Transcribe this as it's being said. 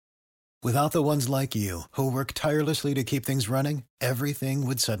Without the ones like you, who work tirelessly to keep things running, everything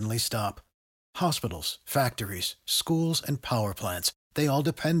would suddenly stop. Hospitals, factories, schools, and power plants, they all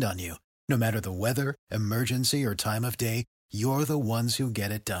depend on you. No matter the weather, emergency, or time of day, you're the ones who get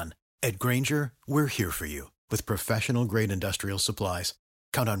it done. At Grainger, we're here for you with professional-grade industrial supplies.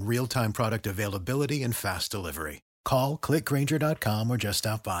 Count on real-time product availability and fast delivery. Call, clickgrainger.com, or just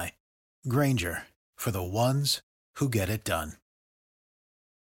stop by. Grainger, for the ones who get it done.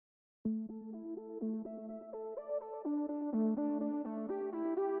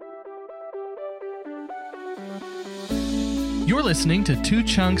 You're listening to Two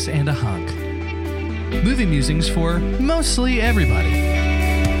Chunks and a Hunk. Movie musings for mostly everybody.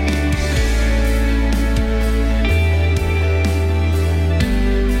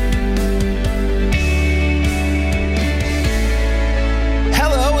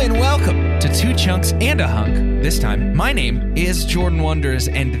 Hello and welcome to Two Chunks and a Hunk. This time, my name is Jordan Wonders,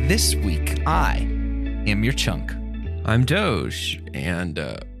 and this week I am your chunk. I'm Doge, and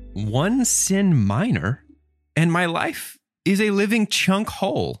one sin minor, and my life is a living chunk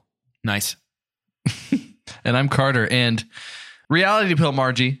whole. Nice. And I'm Carter, and reality pill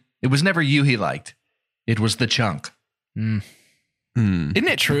Margie, it was never you he liked. It was the chunk. Isn't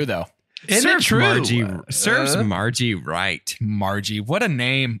it true, though? Isn't it true? Serves Margie right. Margie. What a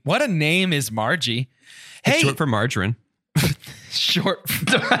name. What a name is Margie. It's Hey, short for margarine. short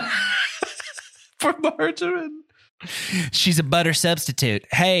for margarine. She's a butter substitute.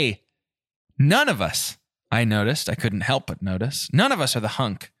 Hey, none of us, I noticed, I couldn't help but notice, none of us are the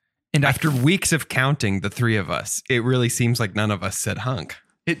hunk. And After weeks of counting the three of us, it really seems like none of us said hunk.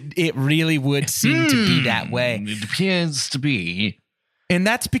 it really would seem to be that way. It appears to be. And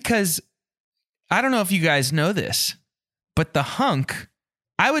that's because, I don't know if you guys know this, but the hunk,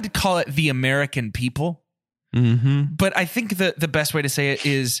 I would call it the American people. Mm-hmm. But I think the best way to say it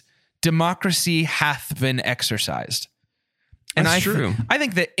is democracy hath been exercised. And That's true. I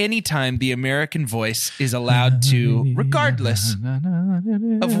think that anytime the American voice is allowed to, regardless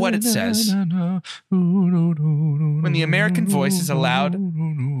of what it says, when the American voice is allowed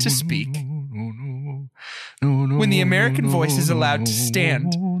to speak, when the American voice is allowed to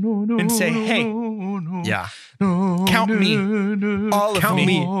stand and say, hey, Yeah. count me, all of Count me.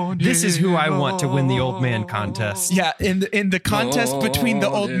 me. This is who I want to win the old man contest. Yeah, in the contest between the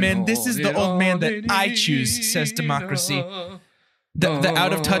old men, this is the old man that I choose, says democracy. The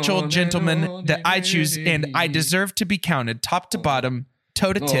out-of-touch old gentleman that I choose, and I deserve to be counted top to bottom,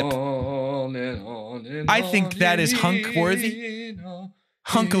 toe to tip. I think that is hunk-worthy,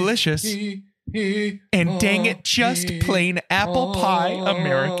 hunkalicious, and dang it, just plain apple pie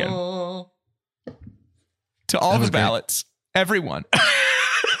American. To all the ballots, everyone,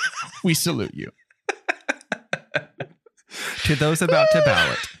 we salute you. To those about to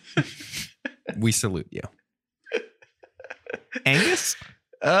ballot, we salute you. Angus?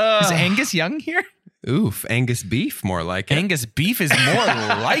 Is Angus Young here? Oof, Angus beef, more like it. Angus beef is more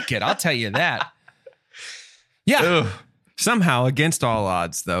like it, I'll tell you that. Yeah. Somehow, against all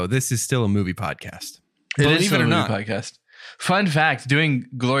odds, though, this is still a movie podcast. Believe it or not. Podcast. Fun fact, doing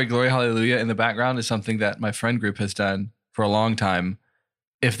Glory, Glory, Hallelujah in the background is something that my friend group has done for a long time.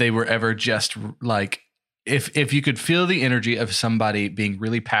 If they were ever just like, if you could feel the energy of somebody being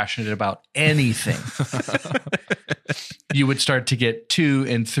really passionate about anything, you would start to get 2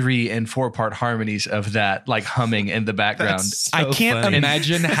 and 3 and 4 part harmonies of that, like humming in the background. That's so I can't funny.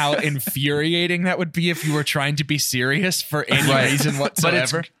 imagine how infuriating that would be if you were trying to be serious for any reason whatsoever.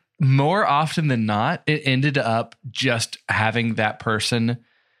 But it's more often than not, it ended up just having that person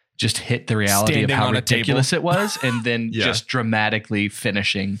just hit the reality Standing of how on a ridiculous it was, and then Yeah. just dramatically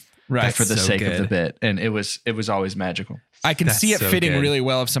finishing Right. for the So sake of the good. bit. And it was always magical. I can That's see it so fitting good. really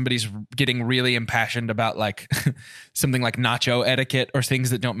well if somebody's getting really impassioned about like something like nacho etiquette or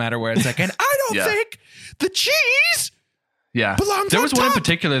things that don't matter, where it's like, and I don't Yeah. think the cheese Yeah. belongs There on was one in top.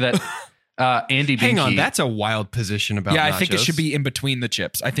 particular that Andy Binky. Hang on, that's a wild position about Yeah, nachos. I think it should be in between the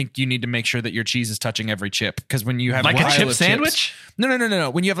chips. I think you need to make sure that your cheese is touching every chip, because when you have like a a pile chip of sandwich? chips, no.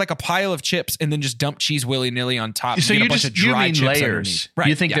 When you have like a pile of chips and then just dump cheese willy-nilly on top, So you get you a bunch just of dry mean chips layers. underneath. Right.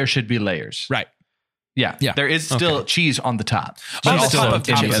 You think yeah. there should be layers. Right. Yeah. Yeah. There is still cheese on the top. On the also top of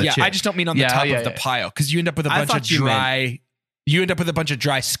the in chips. other Yeah, chip. I just don't mean on the Yeah, top yeah, of the yeah. pile, because you end up with a I bunch of thought you dry. You end up with a bunch of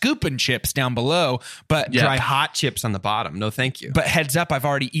dry scooping chips down below, but Yeah. Dry hot chips on the bottom. No, thank you. But heads up, I've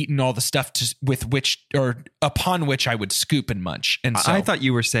already eaten all the stuff with which or upon which I would scoop and munch. And so I thought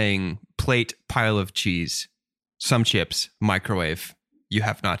you were saying plate, pile of cheese, some chips, microwave. You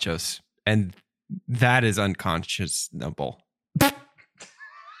have nachos, and that is unconscionable.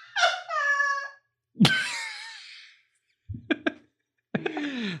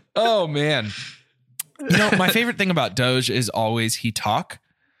 Oh, man. You know, my favorite thing about Doge is always he talk.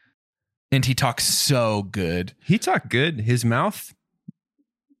 And he talks so good. He talked good. His mouth,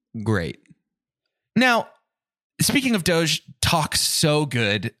 great. Now, speaking of Doge talks so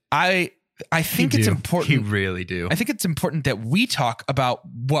good, I think it's important. He really do. I think it's important that we talk about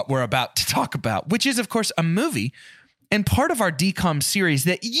what we're about to talk about, which is, of course, a movie and part of our DCOM series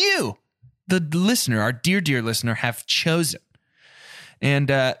that you, the listener, our dear, dear listener, have chosen. And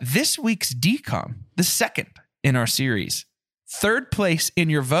this week's DCOM, the second in our series, third place in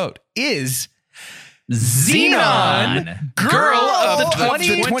your vote is Xenon, Girl of the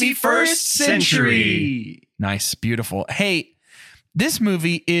 21st Century. Nice, beautiful. Hey, this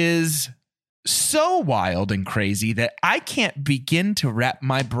movie is so wild and crazy that I can't begin to wrap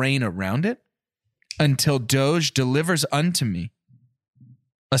my brain around it until Doge delivers unto me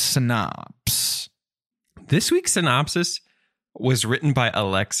a synopsis. This week's synopsis was written by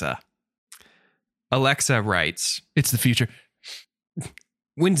Alexa. Alexa writes, It's the future.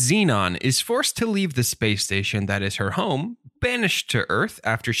 When Xenon is forced to leave the space station that is her home, banished to Earth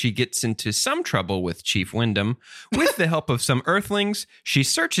after she gets into some trouble with Chief Wyndham, with the help of some Earthlings, she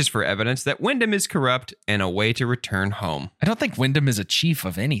searches for evidence that Wyndham is corrupt and a way to return home. I don't think Wyndham is a chief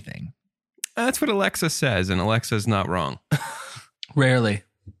of anything. That's what Alexa says, and Alexa's not wrong. Rarely,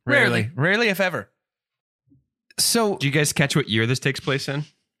 if ever. So, Do you guys catch what year this takes place in?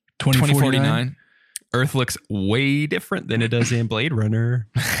 2049. Earth looks way different than it does in Blade Runner.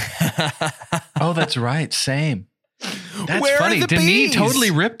 Oh, that's right. Same. That's Where are funny. the Denis bees?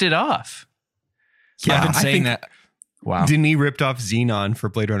 totally ripped it off. Yeah, I've been I saying think that. Wow. Denis ripped off Xenon for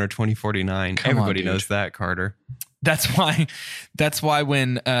Blade Runner 2049. Come on, Everybody dude. knows that, Carter. That's why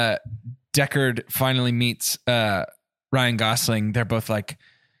when Deckard finally meets Ryan Gosling, they're both like,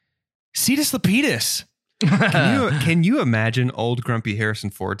 Cetus Lapidus. Can you imagine old grumpy Harrison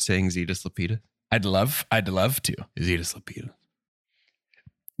Ford saying Zetus Lapidus? I'd love to. Zetus Lapidus.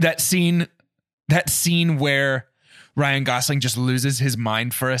 That scene where Ryan Gosling just loses his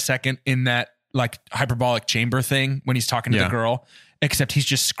mind for a second in that like hyperbolic chamber thing when he's talking to the girl, except he's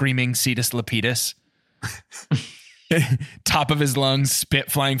just screaming Cetus Lapidus. Top of his lungs, spit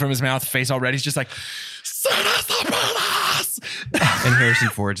flying from his mouth, face all red. He's just like, Cetus Lapidus! And Harrison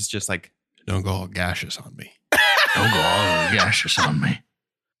Ford is just like, don't go all gaseous on me. Don't go all gaseous on me.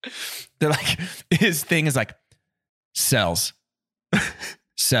 They're like, his thing is like cells,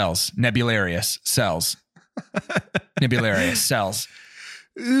 nebularius, cells, nebularius, cells.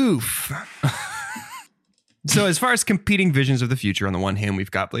 Oof. So as far as competing visions of the future, on the one hand, we've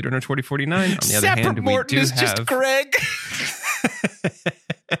got Blade Runner 2049. On the other Separate hand, we Morton do is have... just Greg.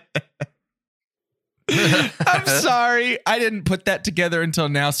 I'm sorry. I didn't put that together until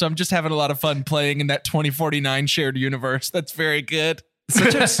now, so I'm just having a lot of fun playing in that 2049 shared universe. That's very good.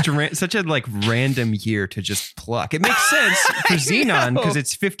 such a like random year to just pluck. It makes sense for Xenon because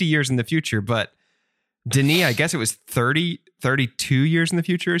it's 50 years in the future, but Denis, I guess it was 32 years in the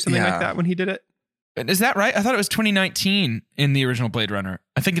future or something like that when he did it. Is that right? I thought it was 2019 in the original Blade Runner.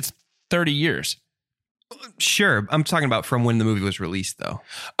 I think it's 30 years. Sure. I'm talking about from when the movie was released, though.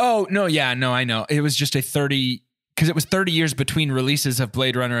 Oh, no. Yeah, no, I know. It was just a 30, because it was 30 years between releases of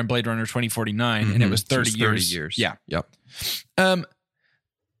Blade Runner and Blade Runner 2049, and it was 30 years. Yeah. Yep.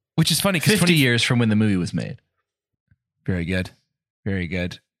 Which is funny because 50 years from when the movie was made. Very good. Very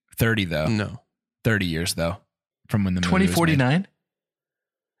good. 30, though. No. 30 years, though, from when the movie was made. 2049?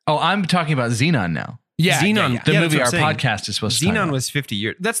 Oh, I'm talking about Xenon now. Yeah, Xenon, The movie our that's what I'm saying. podcast is supposed to talk Xenon about. was 50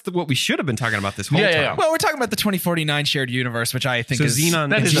 years. That's what we should have been talking about this whole time. Well, we're talking about the 2049 shared universe, which I think So is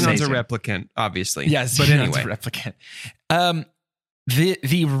Xenon's amazing. a replicant, obviously. Yes, but Xenon's anyway, a replicant.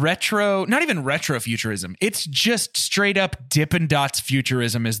 The retro, not even retro futurism. It's just straight up Dippin' Dots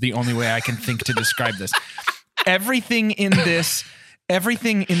futurism is the only way I can think to describe this. Everything in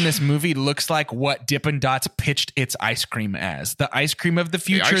this movie looks like what Dippin' Dots pitched its ice cream as. The ice cream of the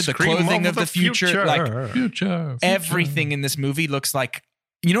future, the clothing of the future. Like Future. everything in this movie looks like,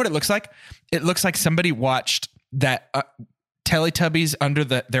 you know what it looks like? It looks like somebody watched that Teletubbies under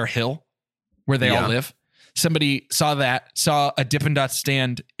their hill where they all live. Somebody saw a Dippin' Dots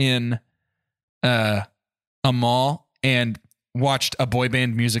stand in a mall and watched a boy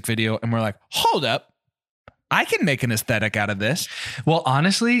band music video and we're like, hold up. I can make an aesthetic out of this. Well,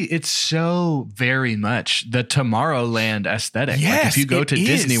 honestly, it's so very much the Tomorrowland aesthetic. Yes, like if you go it to is.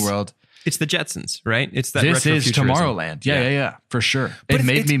 Disney World, it's the Jetsons, right? It's that this is retrofuturism. Tomorrowland. Yeah, for sure. But It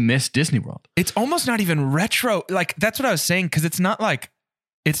made it's- me miss Disney World. It's almost not even retro. Like that's what I was saying. Cause it's not like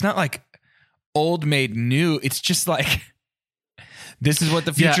old made new. It's just like, this is what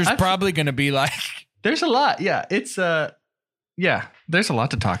the Yeah, future's I've- probably going to be like. There's a lot. Yeah, it's Yeah, there's a lot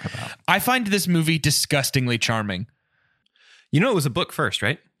to talk about. I find this movie disgustingly charming. You know, it was a book first,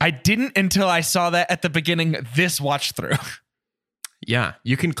 right? I didn't until I saw that at the beginning of this watch through. Yeah,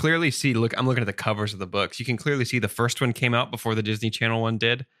 you can clearly see, look, I'm looking at the covers of the books. You can clearly see the first one came out before the Disney Channel one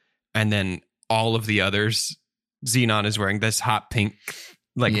did. And then all of the others, Xenon is wearing this hot pink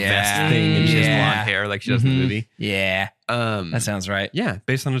vest thing and she has blonde hair like she does in the movie. Yeah, that sounds right. Yeah,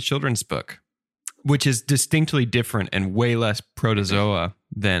 based on a children's book, which is distinctly different and way less protozoa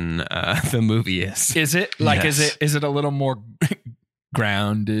than the movie is. Is it? Like, yes. Is it a little more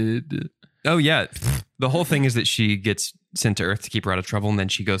grounded? Oh, yeah. The whole thing is that she gets sent to Earth to keep her out of trouble, and then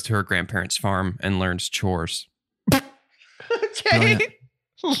she goes to her grandparents' farm and learns chores. Okay.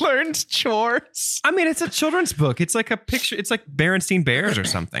 Learns chores. I mean, it's a children's book. It's like a picture. It's like Berenstein Bears or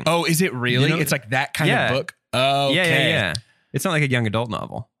something. Oh, is it really? You know, it's like that kind of book? Oh, okay. Yeah. It's not like a young adult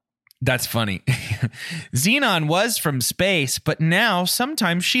novel. That's funny. Xenon was from space, but now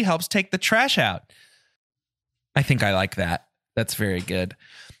sometimes she helps take the trash out. I think I like that. That's very good.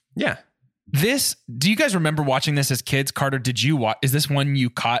 Yeah. Do you guys remember watching this as kids? Carter, did you watch? Is this one you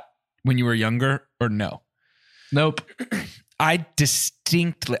caught when you were younger or no? Nope. I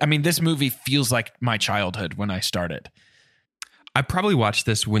mean, this movie feels like my childhood when I started. I probably watched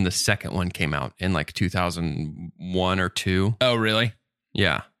this when the second one came out in like 2001 or 2. Oh, really?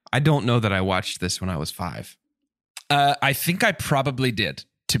 Yeah. I don't know that I watched this when I was 5. I think I probably did,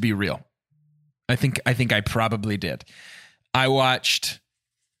 to be real. I think I probably did. I watched.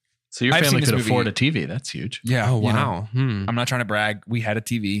 So your family could afford a TV. That's huge. Yeah. Oh, wow. You know, I'm not trying to brag. We had a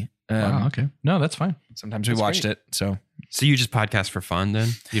TV. Wow, okay. No, that's fine. Sometimes we watched it. So you just podcast for fun then?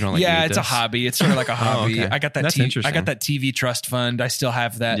 You don't like Yeah, it's a hobby. It's sort of like a hobby. Oh, okay. I got that I got that TV trust fund. I still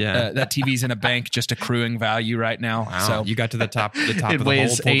have that. Yeah. That TV's in a bank just accruing value right now. Wow. So you got to the top it of the hole.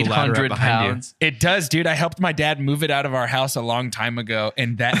 weighs 800 pounds. It does, dude. I helped my dad move it out of our house a long time ago,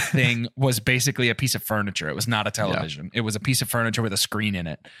 and that thing was basically a piece of furniture. It was not a television. Yeah. It was a piece of furniture with a screen in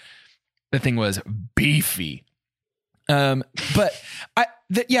it. The thing was beefy. But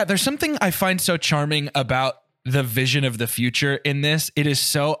there's something I find so charming about the vision of the future in this. It is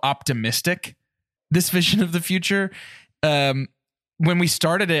so optimistic. This vision of the future. When we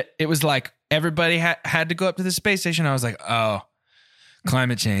started it, it was like everybody had to go up to the space station. I was like, oh,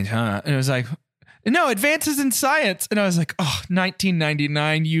 climate change, huh? And it was like, no, advances in science. And I was like, oh,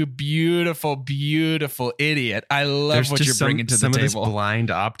 1999, you beautiful, beautiful idiot. I love what you're bringing to the table. Some of this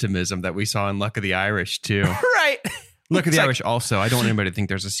blind optimism that we saw in Luck of the Irish, too. Right. Look at the Irish also. I don't want anybody to think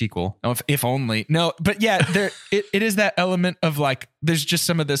there's a sequel. Oh, if only. No, but yeah, it is that element of like, there's just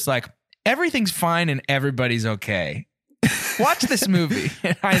some of this like, everything's fine and everybody's okay. Watch this movie.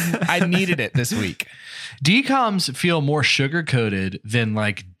 I needed it this week. DComs feel more sugar-coated than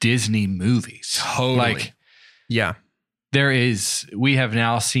like Disney movies. Totally. Like, yeah. We have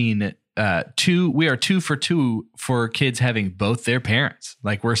now seen we are 2 for 2 for kids having both their parents.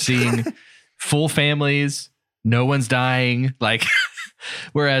 Like we're seeing full families. No one's dying. Like,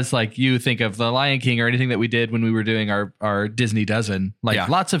 whereas like you think of The Lion King or anything that we did when we were doing our Disney dozen, like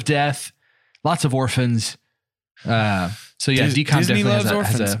lots of death, lots of orphans. So yeah, DCOM Disney definitely loves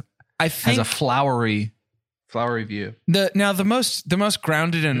orphans. has a flowery view. The most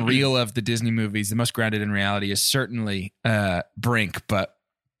grounded and real of the Disney movies, the most grounded in reality is certainly Brink, but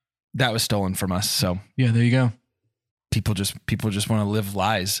that was stolen from us. So yeah, there you go. People just want to live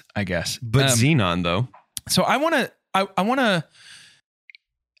lies, I guess. But Xenon though. So I want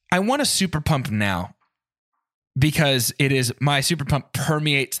to super pump now because it is my super pump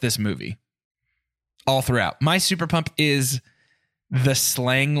permeates this movie all throughout. My super pump is the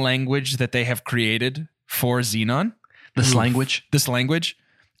slang language that they have created for Xenon. This language.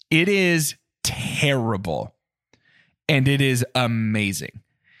 It is terrible and it is amazing.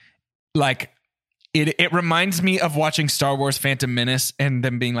 Like It reminds me of watching Star Wars Phantom Menace and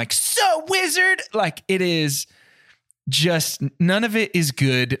them being like, so wizard. Like it is just, none of it is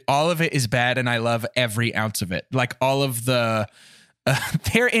good. All of it is bad. And I love every ounce of it. Like all of the,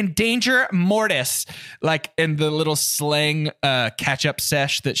 they're in danger mortis. Like in the little slang catch up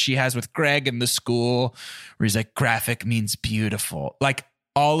sesh that she has with Greg in the school where he's like, graphic means beautiful. Like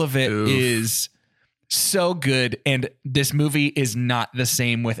all of it is so good. And this movie is not the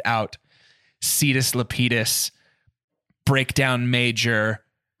same without Cetus Lapidus, breakdown major.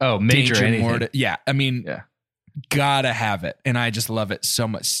 Oh, major anything. Yeah. I mean, gotta have it. And I just love it so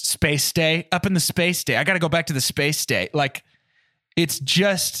much. Space Day, up in the Space Day. I got to go back to the Space Day. Like it's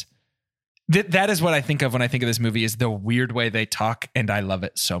just, that is what I think of when I think of this movie is the weird way they talk. And I love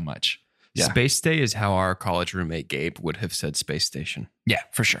it so much. Yeah. Space Day is how our college roommate Gabe would have said Space Station. Yeah,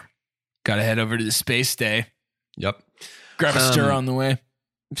 for sure. Got to head over to the Space Day. Yep. Grab a stir on the way.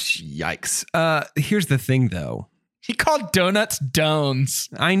 Yikes. Here's the thing, though. He called donuts dones.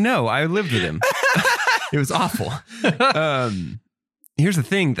 I know. I lived with him. It was awful. Here's the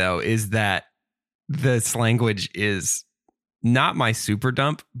thing, though, is that this language is not my super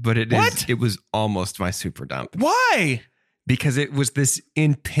dump, but it was almost my super dump. Why? Because it was this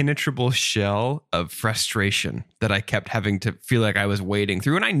impenetrable shell of frustration that I kept having to feel like I was wading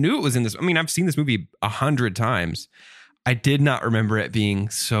through. And I knew it was in this. I mean, I've seen this movie 100 times. I did not remember it being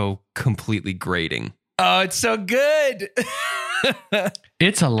so completely grating. Oh, it's so good.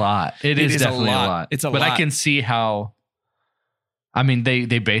 It's a lot. It is definitely a lot. It's a but lot. I can see how, I mean, they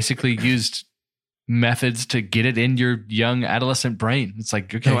basically used methods to get it in your young adolescent brain. It's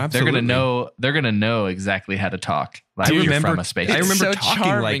like, okay, they're gonna know exactly how to talk. Like, I you're remember from a space. I remember so talking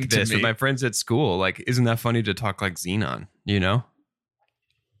charming like to this with me. my friends at school. Like, isn't that funny to talk like Xenon, you know?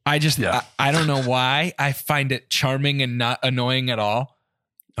 I don't know why. I find it charming and not annoying at all.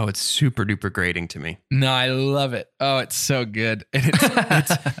 Oh, it's super duper grating to me. No, I love it. Oh, it's so good. And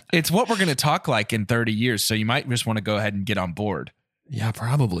it's what we're going to talk like in 30 years. So you might just want to go ahead and get on board. Yeah,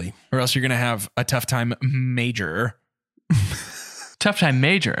 probably. Or else you're going to have a tough time major. Tough time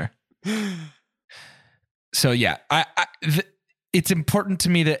major. So yeah, it's important to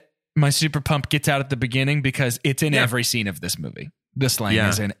me that my super pump gets out at the beginning because it's in every scene of this movie. The slang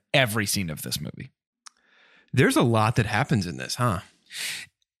is in every scene of this movie. There's a lot that happens in this, huh?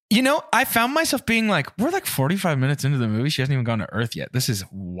 You know, I found myself being like, we're like 45 minutes into the movie. She hasn't even gone to Earth yet. This is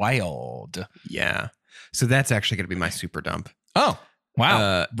wild. Yeah. So that's actually going to be my super dump. Oh,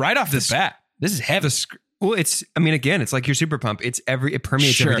 wow. Right off the bat. This is heavy. Well, again, it's like your super pump. It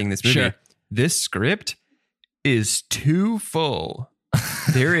permeates everything in this movie. Sure. This script is too full.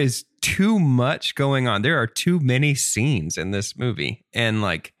 There is too much going on. There are too many scenes in this movie. And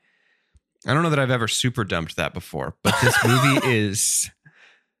like, I don't know that I've ever super dumped that before, but this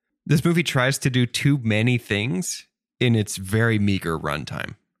movie tries to do too many things in its very meager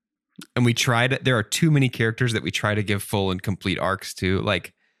runtime. And there are too many characters that we try to give full and complete arcs to.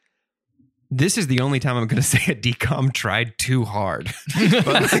 Like, this is the only time I'm going to say a DCOM tried too hard.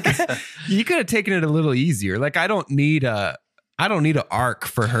 But like, you could have taken it a little easier. Like, I don't need an arc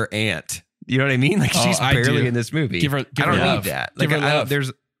for her aunt. You know what I mean? Like, she's barely in this movie. Give her I don't love. need that. Give Like, her love.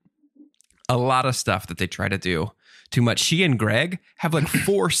 there's a lot of stuff that they try to do too much. She and Greg have like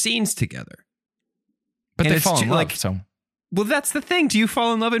 4 scenes together. But And they it's fall in love, like, so. well, that's the thing. Do you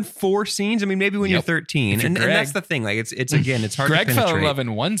fall in love in 4 scenes? I mean, maybe when you're 13. If you're And Greg. that's the thing. Like, it's hard Greg to penetrate. fell in love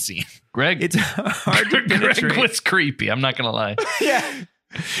in one scene. Greg, It's hard to penetrate. Greg was creepy. I'm not gonna lie.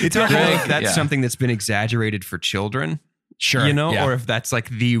 It's hard to know if that's Yeah. something that's been exaggerated for children. Sure. You know, yeah. or if that's like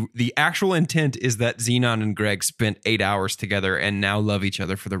the actual intent is that Xenon and Greg spent 8 hours together and now love each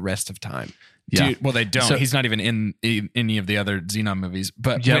other for the rest of time. Yeah. Dude, well, they don't. So- He's not even in any of the other Xenon movies.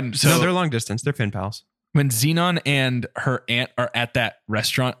 But Yep. when, No, they're long distance. They're pen pals. when Xenon and her aunt are at that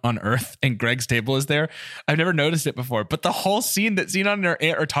restaurant on Earth and Greg's table is there, I've never noticed it before. But the whole scene that Xenon and her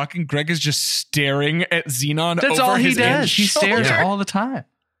aunt are talking, Greg is just staring at Xenon. That's over all he his does. aunt's He stares shoulder. all the time.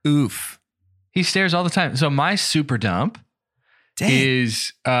 Oof. He stares all the time. So my super dump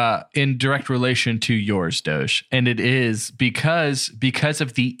is in direct relation to yours, Doge. And it is because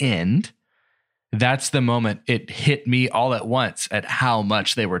of the end. That's the moment it hit me all at once at how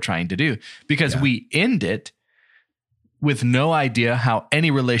much they were trying to do. Because we end it with no idea how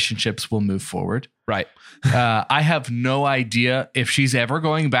any relationships will move forward. Right. I have no idea if she's ever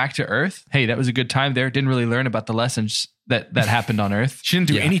going back to Earth. Hey, that was a good time there. Didn't really learn about the lessons that happened on Earth. She didn't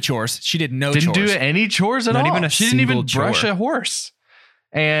do any chores. She did no Didn't chores. do any chores at Not all. even a She didn't even single brush chore. a horse.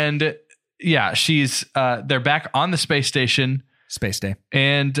 And yeah, she's they're back on the space station. Space Day.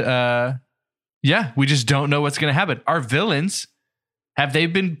 And yeah, we just don't know what's going to happen. Our villains, have they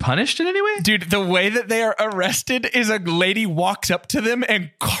been punished in any way? Dude, the way that they are arrested is a lady walks up to them and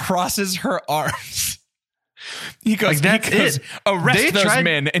crosses her arms. He goes, Like, that's it. Arrest They those tried-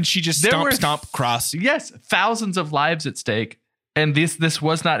 men. And she just There were stomp, cross. Yes, thousands of lives at stake. And this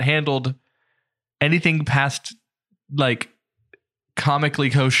was not handled anything past like comically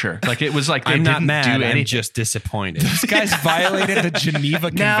kosher. Like it was like they I'm didn't not mad. do I'm anything. just disappointed. This guy's violated the Geneva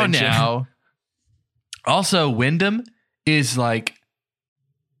Convention. Now. Also, Wyndham is like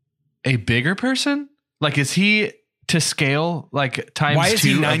a bigger person. Like, is he to scale like times Why is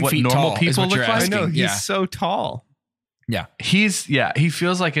he 2 of 9 what feet normal tall, is people what look you're like? I know. He's Yeah. so tall. Yeah. He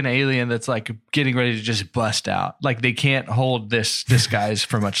feels like an alien that's like getting ready to just bust out. Like they can't hold this disguise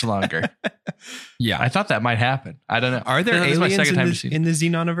for much longer. Yeah. I thought that might happen. I don't know. Are there This is my aliens second time to see it. in the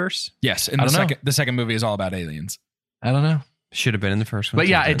Xenoniverse? Yes. And I don't know. the second movie is all about aliens. I don't know. Should have been in the first one. But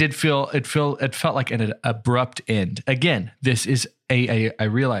yeah, too, it felt like an abrupt end. Again, this is I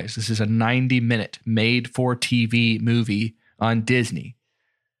realize this is a 90-minute made for TV movie on Disney.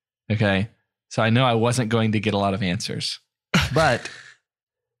 Okay. So I know I wasn't going to get a lot of answers, but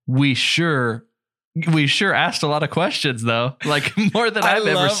we sure asked a lot of questions though, like more than I've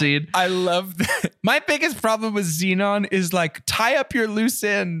ever seen. I love that. My biggest problem with Xenon is like, tie up your loose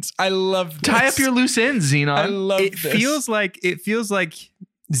ends. I love this. Tie up your loose ends, Xenon. I love It this. feels like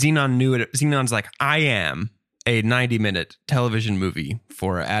Xenon knew it. Xenon's like, I am a 90-minute television movie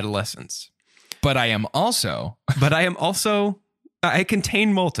for adolescents, but I am also. but I am also. I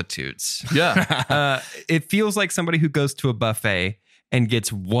contain multitudes. Yeah. It feels like somebody who goes to a buffet and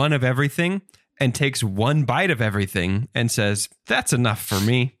gets one of everything and takes one bite of everything and says, that's enough for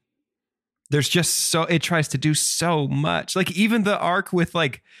me. There's just it tries to do so much. Like even the arc with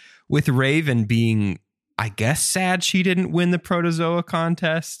Raven being, I guess, sad she didn't win the Protozoa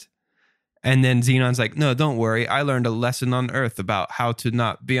contest. And then Xenon's like, no, don't worry. I learned a lesson on Earth about how to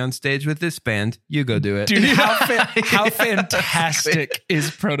not be on stage with this band. You go do it. Dude, how fantastic is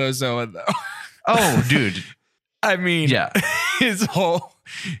Protozoa though? Oh, dude. I mean, Yeah. his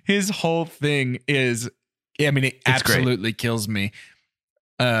whole thing is, it great. absolutely kills me.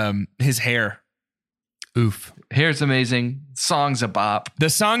 His hair. Oof. Hair's amazing. Song's a bop.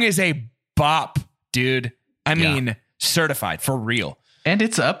 The song is a bop, dude. I mean, certified for real. And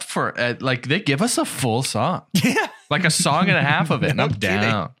it's up for, they give us a full song. Yeah. Like a song and a half of it. And No I'm kidding.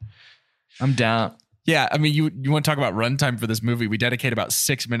 down. I'm down. Yeah, I mean, you want to talk about runtime for this movie? We dedicate about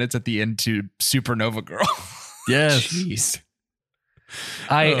 6 minutes at the end to Supernova Girl. Yes. Jeez.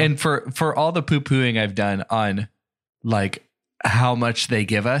 And for all the poo-pooing I've done on like how much they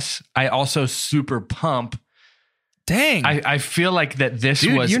give us, I also super pump. Dang. I feel like that this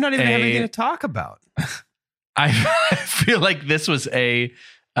Dude, was you're not even having anything to talk about. I feel like this was I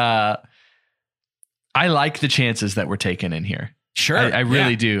like the chances that were taken in here. Sure. I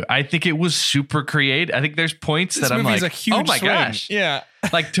really do. I think it was super creative. I think there's points This that I'm movie's like, a huge oh my swing. gosh. Yeah.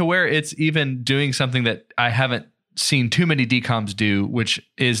 Like to where it's even doing something that I haven't seen too many DComs do, which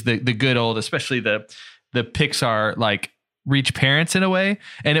is the good old, especially the Pixar, like reach parents in a way.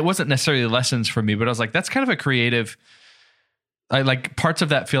 And it wasn't necessarily lessons for me, but I was like, that's kind of a creative, I like parts of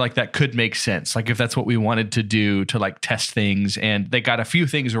that feel like that could make sense. Like if that's what we wanted to do to like test things, and they got a few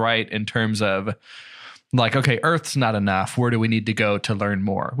things right in terms of like, okay, Earth's not enough. Where do we need to go to learn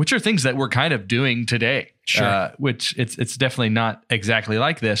more? Which are things that we're kind of doing today. Sure. Which it's definitely not exactly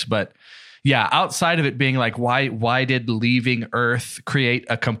like this, but yeah, outside of it being like, why did leaving Earth create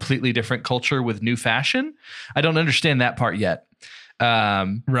a completely different culture with new fashion? I don't understand that part yet.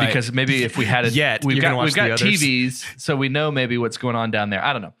 Right. Because maybe if we had it, Yet. we've You're gonna got watch the others. TVs, so we know maybe what's going on down there.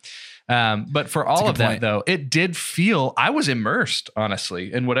 I don't know. But for all of good that, point. though, it did feel, I was immersed,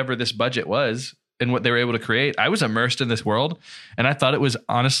 honestly, in whatever this budget was and what they were able to create. I was immersed in this world, and I thought it was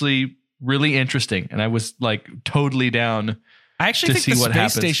honestly really interesting. And I was like totally down. I actually to think see the what space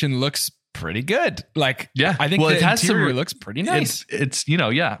happens. station looks pretty good. Like, Yeah. I think Well, the it has interior some- looks pretty nice. It's we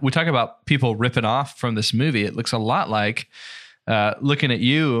talk about people ripping off from this movie. It looks a lot like looking at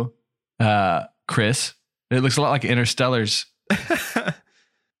you, Chris. It looks a lot like Interstellar's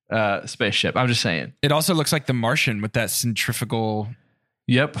spaceship. I'm just saying. It also looks like The Martian with that centrifugal,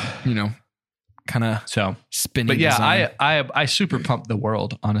 Yep. kind of So, spinning. but yeah, design. I super pumped the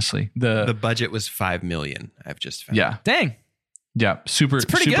world. Honestly, The budget was $5 million. I've just found. yeah. Dang. Yeah, super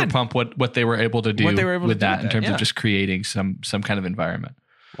pretty super good. pump what they were able to do What they were able to with do that with in that, terms yeah. of just creating some kind of environment.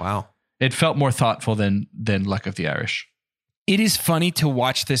 Wow. It felt more thoughtful than Luck of the Irish. It is funny to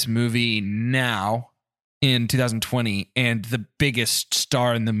watch this movie now in 2020, and the biggest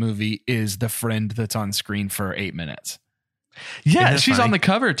star in the movie is the friend that's on screen for 8 minutes. Yeah, that she's funny? on the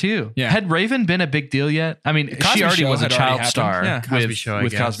cover too. Yeah. Had Raven been a big deal yet? I mean, Cosby she already Show was a had already child happened. star Yeah. Cosby Show, I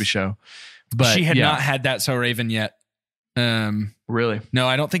with guess. Cosby Show. But she had yeah, not had That So Raven yet. really. No,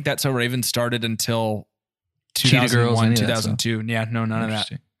 I don't think That So Raven started until Cheetah Girls, 2001, any of that 2002. Yeah, no, none of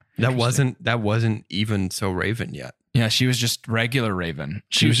that. Interesting. That wasn't even So Raven yet. Yeah, she was just regular Raven.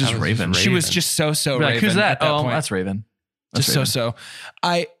 She was just That was Raven. just She was Raven. just so Be like, Raven. who's that? At that Oh, point. that's Raven. That's Just Raven. so.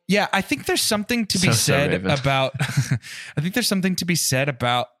 I think there's something to be So said Raven. about. I think there's something to be said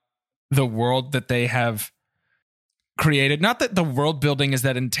about the world that they have created. Not that the world building is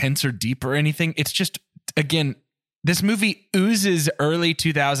that intense or deep or anything. It's just, again, this movie oozes early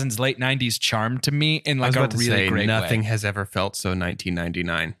 2000s, late 90s charm to me in I like was a about to really say great nothing way. has ever felt so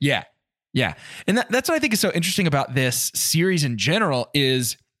 1999. Yeah. Yeah. And that's what I think is so interesting about this series in general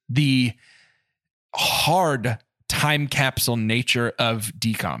is the hard time capsule nature of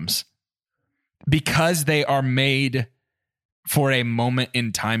DComs. Because they are made for a moment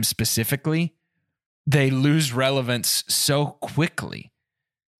in time specifically, they lose relevance so quickly.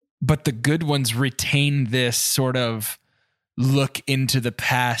 But the good ones retain this sort of look into the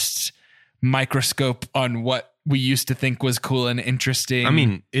past microscope on what we used to think was cool and interesting. I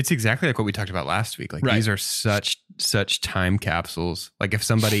mean, it's exactly like what we talked about last week. Like Right. these are such time capsules. Like if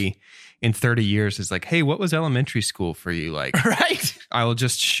somebody in 30 years is like, hey, what was elementary school for you? Like, right? I will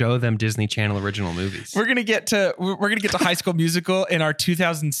just show them Disney Channel original movies. We're gonna get to High School Musical in our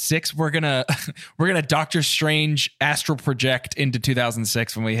 2006. We're gonna Doctor Strange astral project into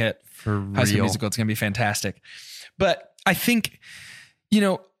 2006 when we hit For High School real. Musical. It's gonna be fantastic. But I think,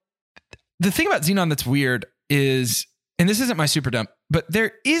 the thing about Xenon that's weird is, and this isn't my super dump, but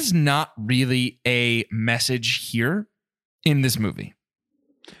there is not really a message here in this movie.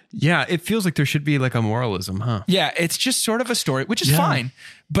 Yeah, it feels like there should be like a moralism, huh? Yeah, it's just sort of a story, which is fine,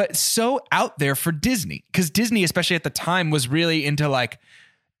 but so out there for Disney. Because Disney, especially at the time, was really into like,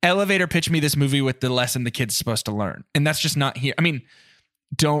 elevator pitch me this movie with the lesson the kid's supposed to learn. And that's just not here. I mean,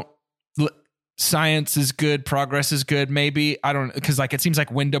 science is good, progress is good, maybe. I don't, because like it seems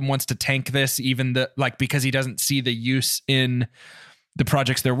like Wyndham wants to tank this, because he doesn't see the use in the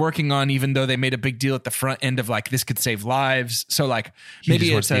projects they're working on, even though they made a big deal at the front end of like, this could save lives. So like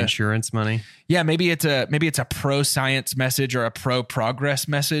maybe it's the insurance money. Yeah, maybe it's a pro science message or a pro progress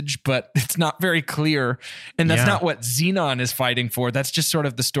message, but it's not very clear. And that's not what Xenon is fighting for. That's just sort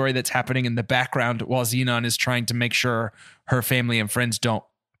of the story that's happening in the background while Xenon is trying to make sure her family and friends don't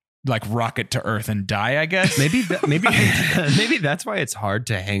like rocket to Earth and die, I guess. Maybe that's why it's hard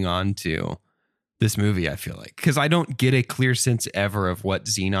to hang on to this movie, I feel like. Because I don't get a clear sense ever of what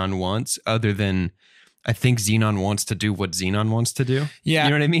Xenon wants, other than I think Xenon wants to do what Xenon wants to do. Yeah. You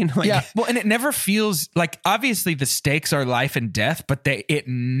know what I mean? Like, yeah. Well, and it never feels like, obviously the stakes are life and death, but the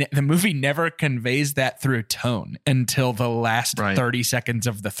movie never conveys that through tone until the last 30 seconds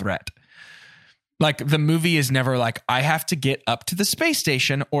of the threat. Like the movie is never like, I have to get up to the space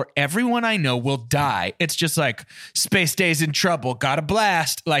station or everyone I know will die. It's just like, space day's in trouble, gotta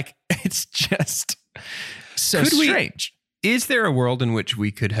blast. Like it's just so strange. Is there a world in which we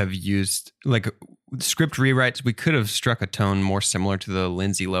could have used like script rewrites? We could have struck a tone more similar to the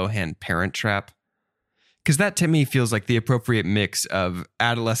Lindsay Lohan Parent Trap. Because that to me feels like the appropriate mix of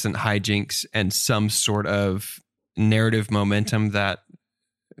adolescent hijinks and some sort of narrative momentum that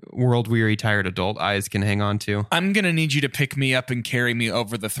world-weary, tired adult eyes can hang on to. I'm going to need you to pick me up and carry me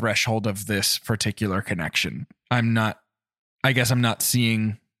over the threshold of this particular connection. I guess I'm not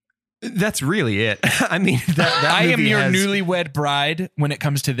seeing. That's really it. I mean, that I am your has... newlywed bride when it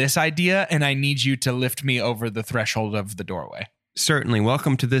comes to this idea, and I need you to lift me over the threshold of the doorway. Certainly.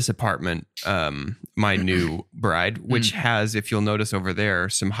 Welcome to this apartment, my new bride, which has, if you'll notice over there,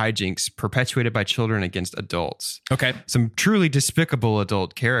 some hijinks perpetuated by children against adults. Okay. Some truly despicable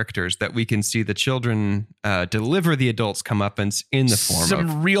adult characters that we can see the children deliver the adults' comeuppance in the form some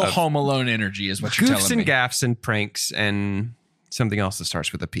of real Home Alone energy is what you're telling me. Goofs and gaffs and pranks and something else that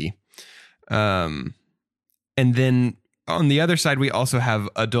starts with a P. And then on the other side, we also have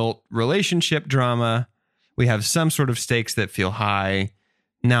adult relationship drama. We have some sort of stakes that feel high.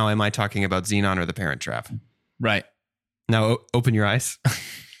 Now, am I talking about Xenon or the Parent Trap? Right. Now, open your eyes.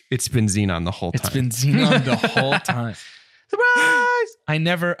 It's been Xenon the whole time. It's been Xenon the whole time. Surprise! I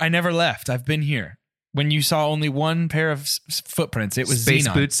never left. I've been here. When you saw only one pair of footprints, it was Space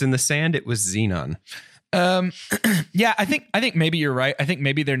Xenon. boots in the sand. It was Xenon. Yeah, I think maybe you're right. I think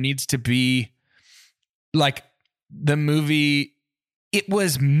maybe there needs to be like the movie. It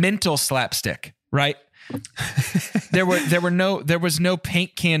was mental slapstick, right? there was no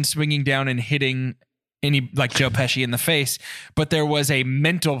paint can swinging down and hitting any like Joe Pesci in the face, but there was a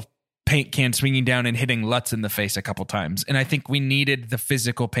mental paint can swinging down and hitting Lutz in the face a couple times. And I think we needed the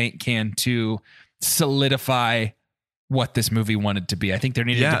physical paint can to solidify what this movie wanted to be. I think there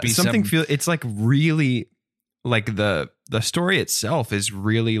needed to be something. It's like really like the story itself is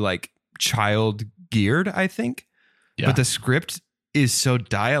really like child geared, I think. Yeah. But the script is so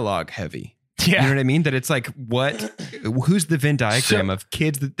dialogue heavy. Yeah. You know what I mean? That it's like, who's the Venn diagram of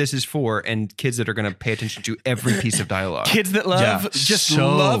kids that this is for and kids that are going to pay attention to every piece of dialogue? Kids that love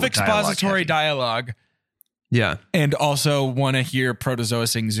love expository dialogue. Yeah. And also want to hear Protozoa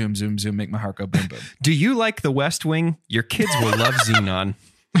sing zoom, zoom, zoom, make my heart go boom, boom. Do you like The West Wing? Your kids will love Xenon.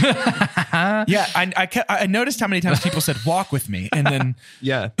 Yeah. I noticed how many times people said walk with me and then.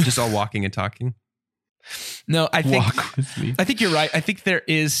 Yeah. Just all walking and talking. No, I think you're right. I think there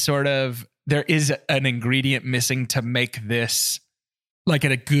is an ingredient missing to make this like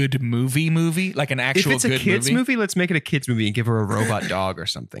a good movie, like an actual. If it's a kids movie, let's make it a kids movie and give her a robot dog or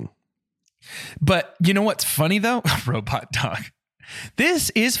something. But you know what's funny though? Robot dog. This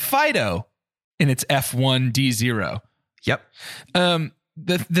is Fido, and it's F1D0. Yep.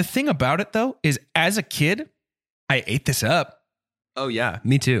 The thing about it though is, as a kid, I ate this up. Oh yeah,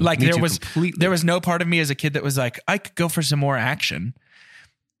 me too. Like Me there too, was completely. there was no part of me as a kid that was like, I could go for some more action.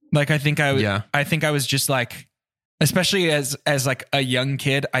 Like I think I was just like, especially as like a young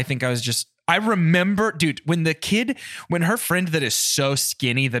kid, I remember, dude, when her friend that is so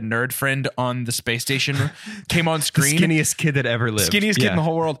skinny, the nerd friend on the space station came on screen. The skinniest kid that ever lived. Skinniest kid in the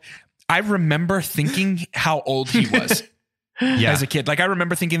whole world. I remember thinking how old he was as a kid. Like I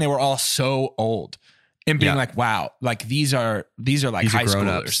remember thinking they were all so old and being like, wow, like these are like high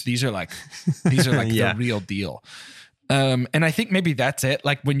schoolers. These are like the real deal. And I think maybe that's it.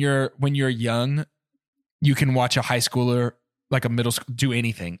 Like when you're young, you can watch a high schooler, like a middle school, do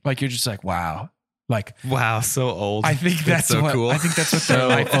anything. Like you're just like, wow. Like, wow, so old. I think that's so what, cool. I think that's what their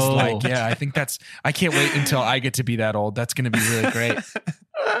life is like. Yeah, I think I can't wait until I get to be that old. That's going to be really great.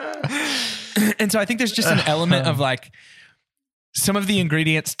 And so I think there's just an element of like, some of the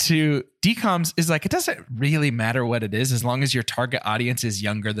ingredients to DCOMs is like, it doesn't really matter what it is as long as your target audience is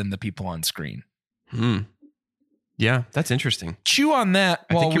younger than the people on screen. Yeah, that's interesting. Chew on that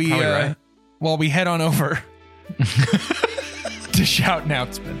while we head on over to shout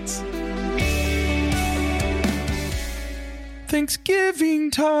announcements.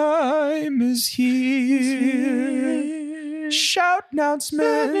 Thanksgiving time is here. Shout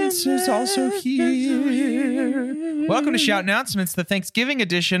announcements is also here. Welcome to Shout Announcements, the Thanksgiving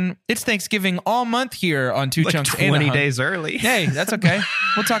edition. It's Thanksgiving all month here on Two Chunks 20 days early. Hey, that's okay.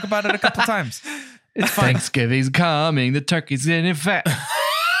 We'll talk about it a couple times. It's fine. Thanksgiving's coming. The turkey's in effect.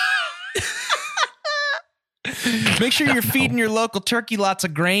 Make sure you're feeding your local turkey lots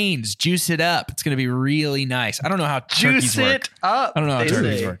of grains. Juice it up. It's going to be really nice. I don't know how turkeys work. Up. I don't know how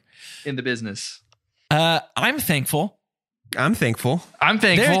turkeys work. In the business. I'm thankful.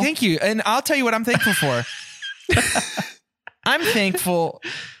 Thank you. And I'll tell you what I'm thankful for. I'm thankful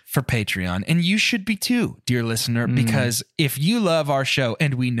for Patreon, and you should be too, dear listener, because if you love our show,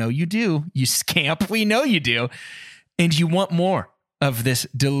 and we know you do, you scamp, we know you do, and you want more of this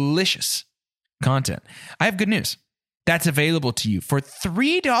delicious content, I have good news. That's available to you for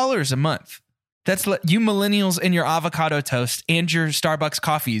 $3 a month. That's you millennials and your avocado toast and your Starbucks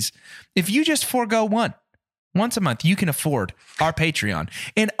coffees. If you just forego once a month, you can afford our Patreon.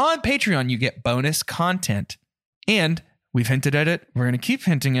 And on Patreon, you get bonus content. And we've hinted at it. We're going to keep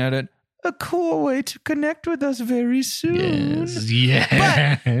hinting at it. A cool way to connect with us very soon.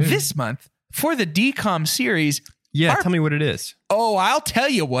 Yes. But this month, for the DCOM series... Yeah, tell me what it is. Oh, I'll tell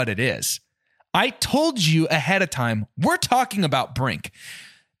you what it is. I told you ahead of time, we're talking about Brink.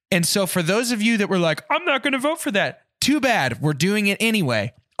 And so for those of you that were like, I'm not going to vote for that, too bad. We're doing it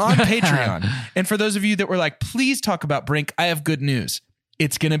anyway. On Patreon. And for those of you that were like, please talk about Brink, I have good news.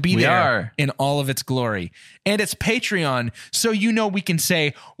 It's going to be there in all of its glory. And it's Patreon, so you know we can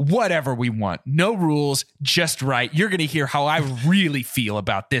say whatever we want. No rules, just right. You're going to hear how I really feel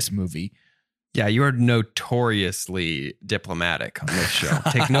about this movie. Yeah, you are notoriously diplomatic on this show.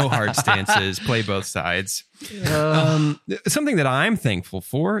 Take no hard stances, play both sides. Something that I'm thankful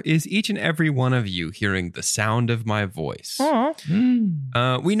for is each and every one of you hearing the sound of my voice.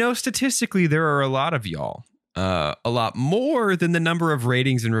 We know statistically there are a lot of y'all. A lot more than the number of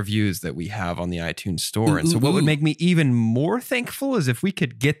ratings and reviews that we have on the iTunes store. And so what would make me even more thankful is if we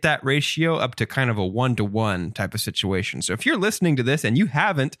could get that ratio up to kind of a 1-to-1 type of situation. So if you're listening to this and you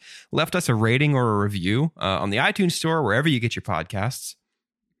haven't left us a rating or a review on the iTunes store, wherever you get your podcasts,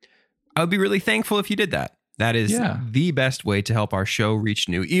 I would be really thankful if you did that. That is the best way to help our show reach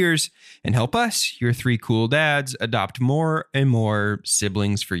new ears and help us, your three cool dads, adopt more and more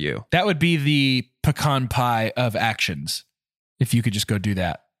siblings for you. That would be the pecan pie of actions. If you could just go do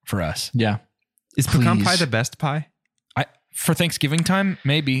that for us. Yeah. Is pecan pie the best pie? For Thanksgiving time,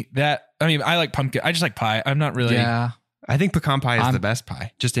 maybe that. I mean, I like pumpkin. I just like pie. I'm not really. Yeah. I think pecan pie is the best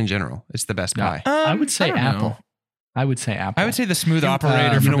pie. Just in general, it's the best pie. I would say apple. Know. I would say apple. I would say the smooth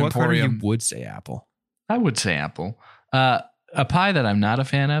operator from Emporium. You would say apple. I would say apple. A pie that I'm not a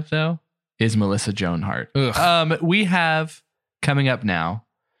fan of, though, is Melissa Joan Hart. We have coming up now,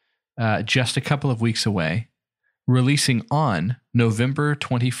 just a couple of weeks away, releasing on November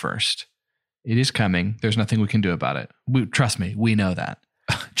 21st. It is coming. There's nothing we can do about it. Trust me, we know that.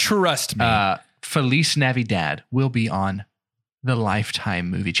 Trust me. Feliz Navidad will be on the Lifetime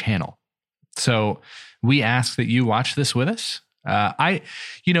movie channel. So we ask that you watch this with us.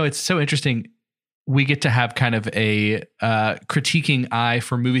 It's so interesting. We get to have kind of a critiquing eye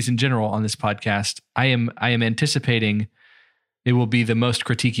for movies in general on this podcast. I am anticipating It will be the most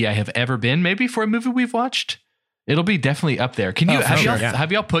critiquey I have ever been. Maybe for a movie we've watched, it'll be definitely up there. Can you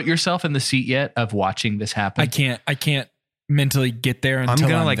have y'all put yourself in the seat yet of watching this happen? I can't mentally get there until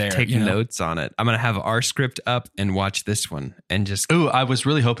I'm gonna like there, take notes on it. I'm gonna have our script up and watch this one and just. Ooh, I was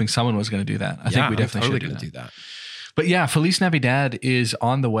really hoping someone was going to do that. I think we definitely should do that. But yeah, Feliz Navidad is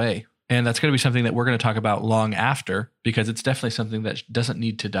on the way. And that's going to be something that we're going to talk about long after, because it's definitely something that doesn't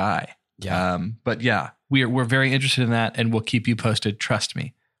need to die. Yeah. But yeah, we're very interested in that, and we'll keep you posted. Trust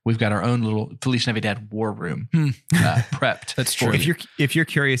me. We've got our own little Feliz Navidad war room prepped. That's true. If you're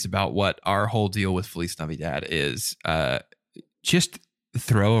curious about what our whole deal with Feliz Navidad is, just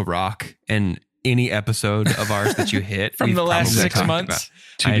throw a rock in any episode of ours that you hit from the last 6 talked months.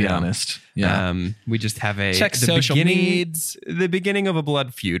 To be honest, yeah. We just have check social needs. The beginning of a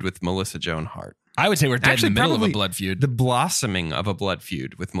blood feud with Melissa Joan Hart. I would say we're dead in the middle of a probably blood feud. The blossoming of a blood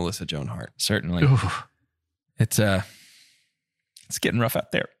feud with Melissa Joan Hart. Certainly. Ooh. It's getting rough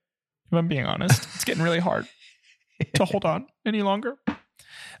out there. If I'm being honest, it's getting really hard to hold on any longer.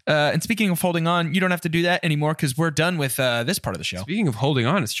 And speaking of holding on, you don't have to do that anymore because we're done with this part of the show. Speaking of holding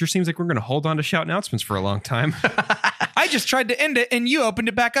on, it sure seems like we're going to hold on to Shout Announcements for a long time. I just tried to end it and you opened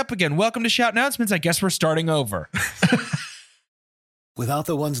it back up again. Welcome to Shout Announcements. I guess we're starting over. Without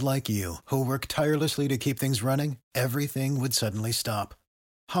the ones like you, who work tirelessly to keep things running, everything would suddenly stop.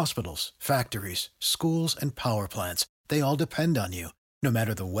 Hospitals, factories, schools, and power plants, they all depend on you. No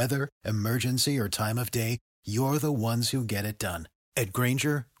matter the weather, emergency, or time of day, you're the ones who get it done. At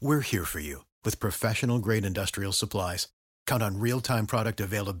Grainger, we're here for you with professional-grade industrial supplies. Count on real-time product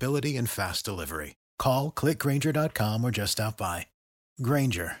availability and fast delivery. Call, clickgrainger.com, or just stop by.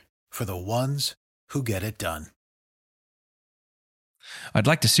 Grainger, for the ones who get it done. I'd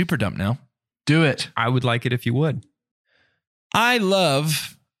like to super dump now. Do it. I would like it if you would. I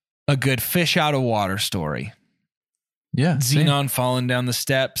love a good fish out of water story. Yeah. Xenon falling down the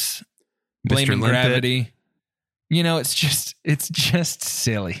steps, blaming Mr. Limpet. gravity. You know, it's just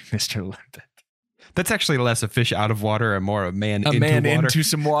silly, Mr. Limpet. That's actually less a fish out of water and more a man A into man water. into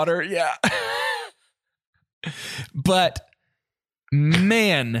some water, yeah. But,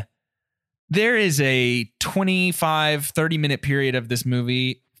 man, there is a 25, 30-minute period of this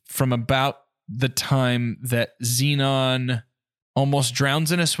movie from about the time that Xenon almost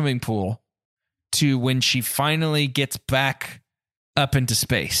drowns in a swimming pool to when she finally gets back up into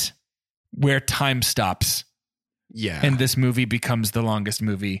space, where time stops. Yeah. And this movie becomes the longest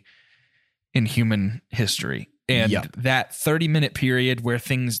movie in human history. And that 30-minute period where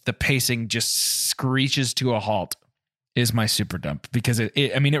the pacing just screeches to a halt is my super dump, because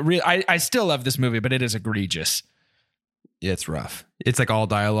I still love this movie, but it is egregious. It's rough. It's like all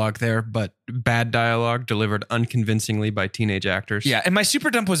dialogue there, but bad dialogue delivered unconvincingly by teenage actors. Yeah. And my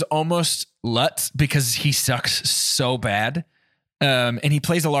super dump was almost Lutz, because he sucks so bad. And he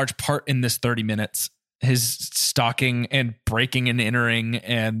plays a large part in this 30 minutes. His stalking and breaking and entering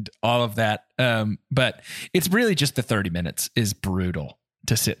and all of that. But it's really just the 30 minutes is brutal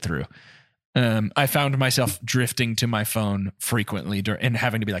to sit through. I found myself drifting to my phone frequently and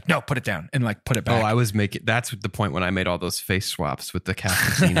having to be like, no, put it down, and like put it back. That's the point when I made all those face swaps with the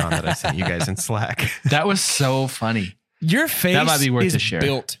cast of Xenon that I sent you guys in Slack. That was so funny. Your face that might be worth is a share.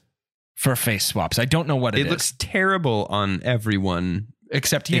 Built for face swaps. I don't know what it is. It looks terrible on everyone.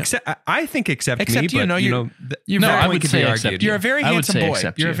 Except you. I think except me, you. but No, I would say except you're a very handsome boy.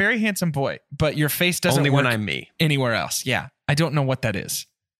 except You're you. a very handsome boy, but your face doesn't only work when I'm me. anywhere else. Yeah. I don't know what that is.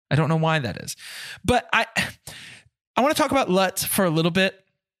 I don't know why that is. But I want to talk about Lutz for a little bit.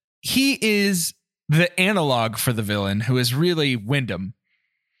 He is the analog for the villain, who is really Wyndham.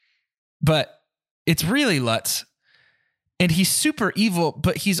 But it's really Lutz. And he's super evil,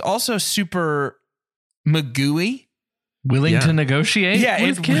 but he's also super Magooey. Willing to negotiate with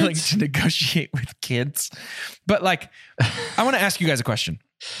and kids? willing to negotiate with kids. But like, I want to ask you guys a question.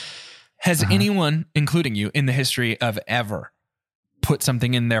 Has anyone, including you, in the history of ever put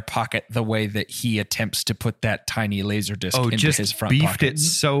something in their pocket the way that he attempts to put that tiny laser disc into his front beefed pocket? it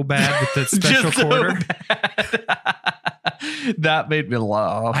so bad with the special quarter. That made me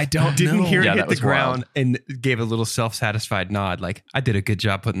laugh. I don't Didn't know. hear it Yeah, hit that the was ground and gave a little self-satisfied nod, like I did a good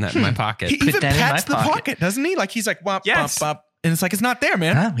job putting that in my pocket. He even that in pats my the pocket. pocket, doesn't he? Like he's like, womp, Yes. womp, womp. And it's like, it's not there,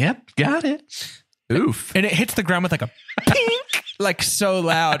 man. Yep, got it. Oof. And it hits the ground with like a pink, like so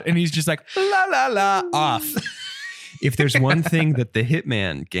loud. And he's just like, la, la, la, off. If there's one thing that the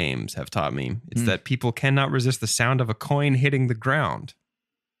Hitman games have taught me, it's that people cannot resist the sound of a coin hitting the ground.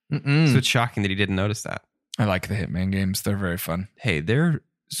 So it's shocking that he didn't notice that. I like the Hitman games. They're very fun. Hey, they're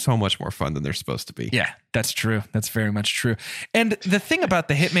so much more fun than they're supposed to be. Yeah, that's true. That's very much true. And the thing about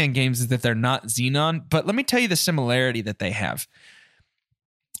the Hitman games is that they're not Xenon, but let me tell you the similarity that they have.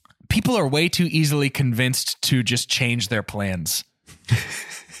 People are way too easily convinced to just change their plans.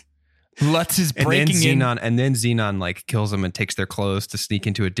 Lutz is breaking in. And then Xenon like kills them and takes their clothes to sneak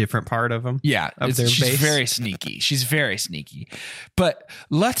into a different part of them. Yeah, of their she's base. very sneaky. She's very sneaky. But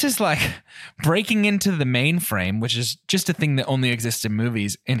Lutz is like breaking into the mainframe, which is just a thing that only exists in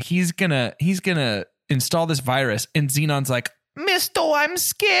movies, and he's gonna install this virus, and Xenon's like, "Mister, I'm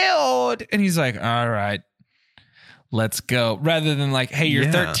scared," and he's like, "All right, let's go." Rather than like, "Hey,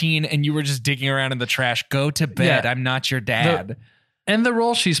 you're 13 and you were just digging around in the trash. Go to bed. I'm not your dad." And the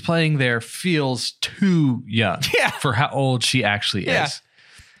role she's playing there feels too young for how old she actually is.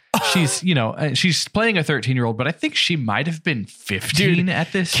 She's, she's playing a 13-year-old, but I think she might have been 15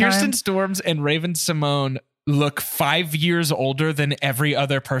 at this time. Kirsten Storms and Raven Simone look 5 years older than every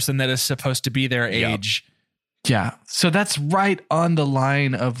other person that is supposed to be their age. Yeah. So that's right on the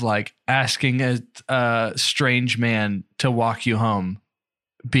line of like asking a strange man to walk you home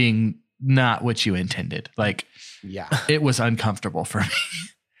being not what you intended. Like, yeah, it was uncomfortable for me.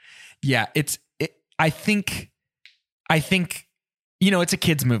 Yeah, I think, it's a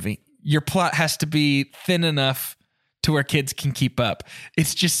kid's movie. Your plot has to be thin enough to where kids can keep up.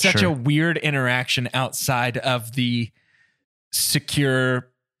 It's just such a weird interaction outside of the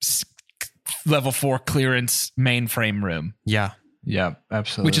secure level 4 clearance mainframe room. Yeah. Yeah,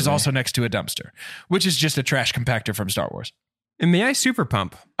 absolutely. Which is also next to a dumpster, which is just a trash compactor from Star Wars. And may I super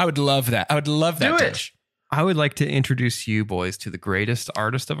pump? I would love that. I would love that. Do it. I would like to introduce you boys to the greatest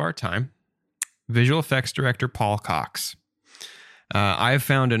artist of our time, visual effects director Paul Cox. I have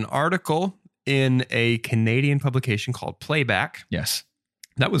found an article in a Canadian publication called Playback. Yes.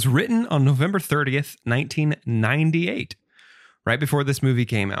 That was written on November 30th, 1998, right before this movie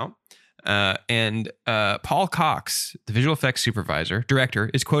came out. And Paul Cox, the visual effects director,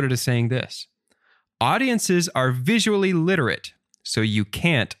 is quoted as saying this: "Audiences are visually literate, so you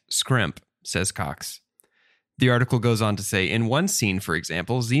can't scrimp," says Cox. The article goes on to say, in one scene, for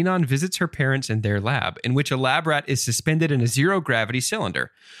example, Xenon visits her parents in their lab, in which a lab rat is suspended in a zero-gravity cylinder.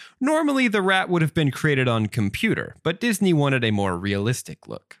 Normally, the rat would have been created on computer, but Disney wanted a more realistic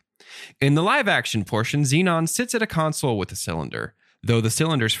look. In the live-action portion, Xenon sits at a console with a cylinder, though the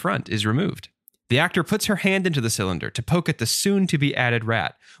cylinder's front is removed. The actor puts her hand into the cylinder to poke at the soon-to-be-added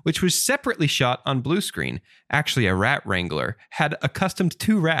rat, which was separately shot on blue screen. Actually, a rat wrangler had accustomed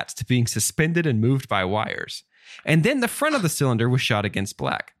 2 rats to being suspended and moved by wires. And then the front of the cylinder was shot against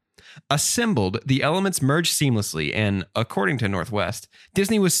black. Assembled, the elements merged seamlessly, and according to Northwest,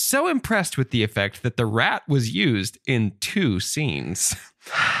 Disney was so impressed with the effect that the rat was used in 2 scenes.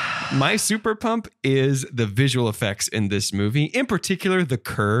 My super pump is the visual effects in this movie, in particular the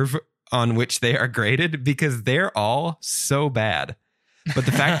curve on which they are graded, because they're all so bad. But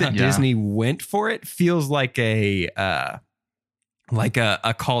the fact that Disney went for it feels like a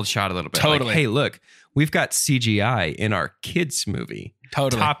called shot a little bit. Totally. Like, hey, look, we've got CGI in our kids movie.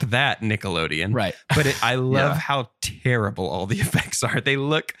 Totally. Top that, Nickelodeon. Right. But I love how terrible all the effects are. They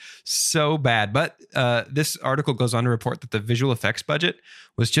look so bad. But this article goes on to report that the visual effects budget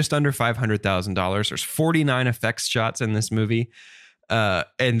was just under $500,000. There's 49 effects shots in this movie.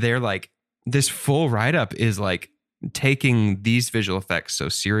 And they're like, this full write-up is like taking these visual effects so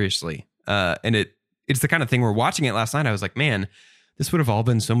seriously. And it's the kind of thing, we're watching it last night, I was like, man, this would have all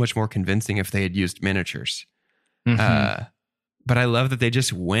been so much more convincing if they had used miniatures. Mm-hmm. But I love that they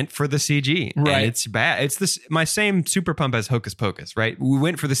just went for the CG. Right. And it's bad. It's my same super pump as Hocus Pocus, right? We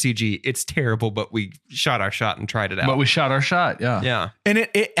went for the CG. It's terrible, but we shot our shot and tried it out. But we shot our shot, yeah. Yeah. And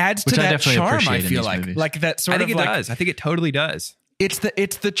it adds Which to I that definitely charm, appreciate I in feel these like. movies. Like that sort I think of it like, does. I think it totally does. It's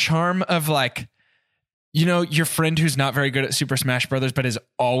the charm of like, your friend who's not very good at Super Smash Brothers, but is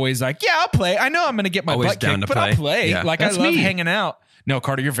always like, yeah, I'll play. I know I'm going to get my Always butt down kicked, to but I'll play. Yeah. Like, That's I love me. hanging out. No,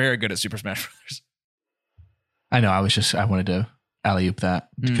 Carter, you're very good at Super Smash Brothers. I know. I wanted to alley-oop that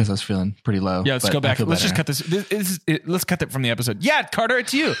because I was feeling pretty low. Yeah, let's but go I back. feel Let's just better. cut this. Let's cut that from the episode. Yeah, Carter,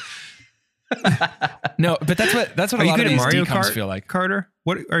 it's you. No, but that's what Are a you lot good of at these Mario decoms Kart, feel like. Carter?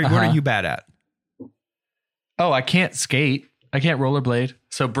 What are you bad at? Oh, I can't skate. I can't rollerblade.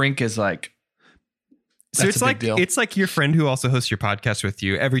 So Brink is like, So that's it's a big like deal. it's like your friend who also hosts your podcast with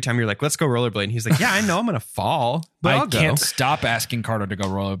you. Every time you're like, let's go rollerblade, and he's like, yeah, I know I'm gonna fall, but I'll I can't go. stop asking Carter to go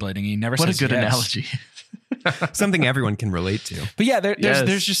rollerblading. He never what a says good yes. analogy. Something everyone can relate to. But yeah, Yes.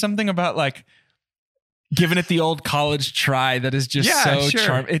 there's just something about like giving it the old college try that is just Yeah, so sure.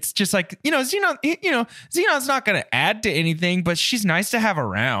 charming. It's just like, Xenon's not going to add to anything, but she's nice to have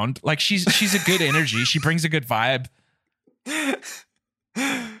around. Like she's a good energy. She brings a good vibe.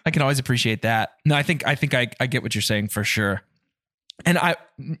 I can always appreciate that. No, I think I get what you're saying for sure. And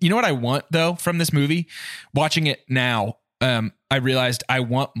you know what I want though from this movie? Watching it now, I realized I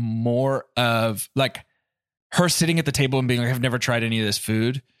want more of like her sitting at the table and being like, I've never tried any of this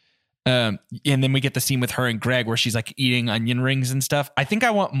food. And then we get the scene with her and Greg where she's like eating onion rings and stuff. I think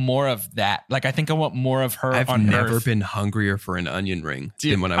I want more of that. Like, I think I want more of her. I've never been hungrier for an onion ring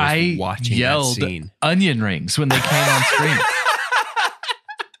than when I was watching that scene. Onion rings when they came on screen.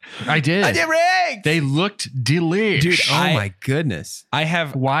 I did. Onion rings! They looked delicious. Dude, Oh my goodness.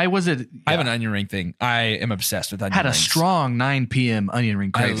 Why was it? I have an onion ring thing. I am obsessed with onion Had rings. a strong 9 p.m. onion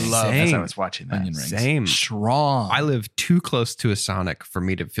ring craving. As I was watching that. Onion rings. Same. Strong. I live too close to a Sonic for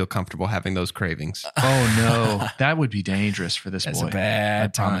me to feel comfortable having those cravings. Oh no, that would be dangerous for this That's boy. a bad I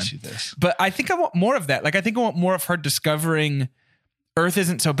promise time. you this. But I think I want more of that. Like, I think I want more of her discovering Earth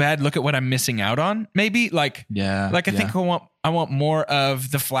isn't so bad. Look at what I'm missing out on. Maybe like, Yeah. I think I want more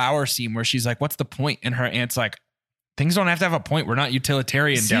of the flower scene where she's like, what's the point? And her aunt's like, things don't have to have a point. We're not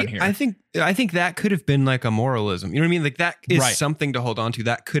utilitarian down here. I think that could have been like a moralism. You know what I mean? Like that is Right. something to hold on to.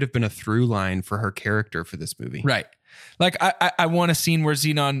 That could have been a through line for her character for this movie. Right. Like I want a scene where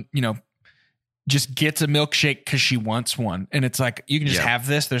Xenon, just gets a milkshake because she wants one. And it's like, you can just have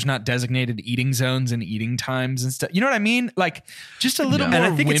this. There's not designated eating zones and eating times and stuff. You know what I mean? Like just a little more And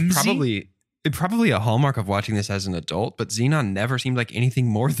I think whimsy. it's probably a hallmark of watching this as an adult, but Xenon never seemed like anything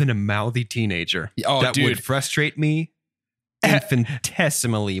more than a mouthy teenager. Oh, that dude. would frustrate me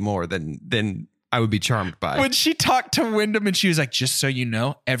infinitesimally more than I would be charmed by. When she talked to Wyndham and she was like, just so you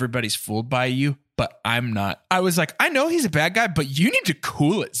know, everybody's fooled by you, but I'm not. I was like, I know he's a bad guy, but you need to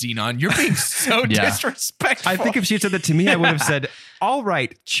cool it, Xenon. You're being so disrespectful. I think if she had said that to me, I would have said, all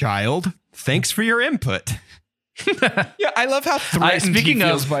right, child, thanks for your input. Yeah, I love how threatened speaking he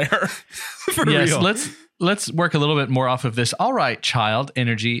feels of- by her. For Yes, real. let's work a little bit more off of this all right child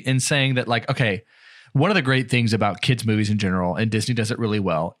energy in saying that, like, okay, one of the great things about kids movies in general, and Disney does it really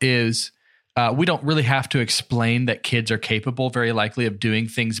well, is we don't really have to explain that kids are capable very likely of doing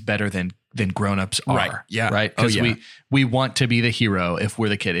things better than grown-ups are. Right. Yeah. Right. Oh, Because yeah. we want to be the hero if we're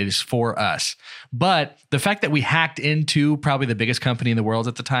the kid. It is for us. But the fact that we hacked into probably the biggest company in the world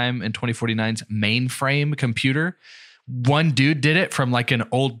at the time in 2049's mainframe computer, one dude did it from like an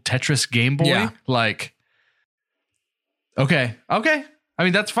old Tetris Game Boy. Yeah. Like, okay. I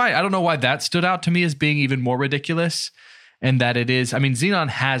mean, that's fine. I don't know why that stood out to me as being even more ridiculous. And that it is, I mean, Xenon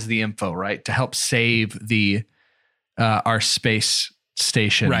has the info, right, to help save the our space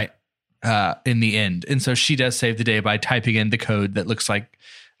station, Right. In the end. And so she does save the day by typing in the code that looks like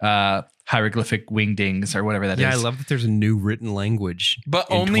hieroglyphic wingdings or whatever that is. Yeah, I love that there's a new written language. But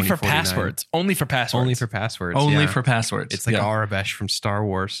in only for 2049. passwords. Only for passwords. Only for passwords. Only yeah. for passwords. It's like Yeah. Arabesh from Star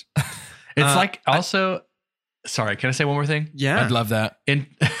Wars. It's like also. Sorry, can I say one more thing? Yeah. I'd love that. In,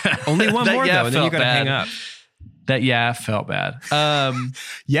 Only one that, more, though, and then you felt got to hang bad. up. That felt bad.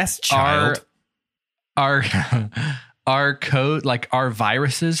 Yes, child. Our code, like our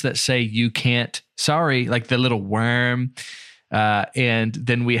viruses that say you can't, sorry, like the little worm. And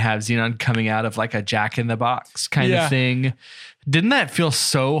then we have Xenon coming out of like a Jack in the Box kind Yeah. of thing. Didn't that feel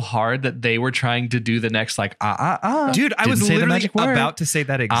so hard that they were trying to do the next like Dude, I was Didn't say the literally magic word. about to say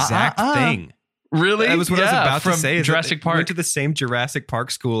that exact thing. Really? That was what I was about from to say. is that Jurassic they went Park. to the same Jurassic Park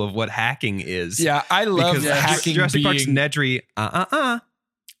school of what hacking is. Yeah, I love Because hacking Jurassic Park's being... Nedry, I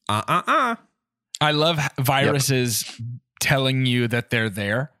love viruses telling you that they're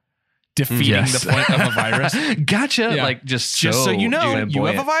there, defeating Yes. the point of a virus. Gotcha. Yeah. Like just Just so you know, you have a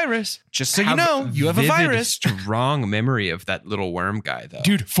flamboyant. virus. Just so you know, you have a vivid, virus. Strong memory of that little worm guy, though.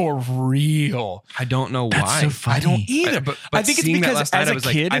 Dude, for real. I don't know That's why. so funny. I don't either. But I think it's seeing that because last night, as I a was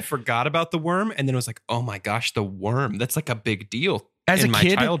kid, like, I forgot about the worm, and then it was like, oh my gosh, the worm. That's like a big deal As in a my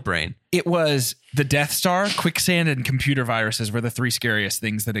kid, child brain. it was the Death Star, quicksand, and computer viruses were the three scariest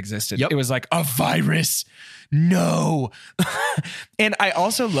things that existed. Yep. It was like a virus. No. And I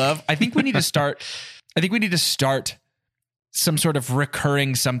also love, I think we need to start some sort of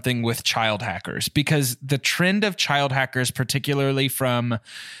recurring something with child hackers, because the trend of child hackers, particularly from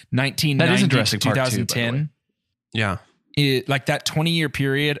 1990 That is in to Jurassic Park too, by the way. 2010, Yeah. like that 20-year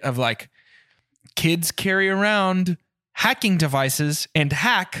period of like kids carry around hacking devices, and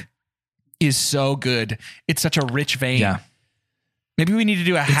hack is so good. It's such a rich vein. Yeah. Maybe we need to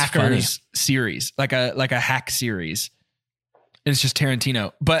do a It's hackers series, like a hack series. And it's just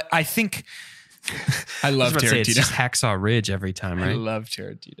Tarantino. But I think I love It's Tarantino. just Hacksaw Ridge every time, I right? love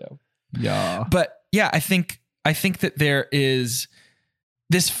Tarantino. Yeah. But yeah, I think that there is,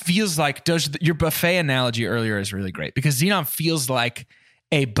 this feels like, your buffet analogy earlier is really great, because Xenon feels like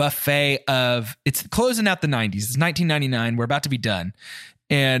a buffet of, it's closing out the 90s. It's 1999. We're about to be done.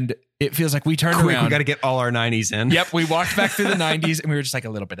 And it feels like we turned around. We got to get all our 90s in. Yep. We walked back through the 90s and we were just like, a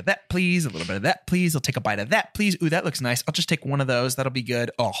little bit of that, please. A little bit of that, please. I'll take a bite of that, please. Ooh, that looks nice. I'll just take one of those. That'll be good.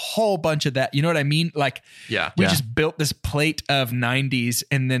 A whole bunch of that. You know what I mean? Like, we just built this plate of 90s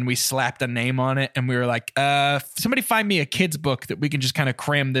and then we slapped a name on it. And we were like, somebody find me a kid's book that we can just kind of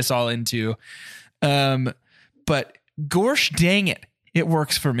cram this all into. But gosh dang it. It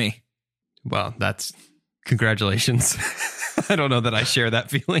works for me. Well, that's congratulations. I don't know that I share that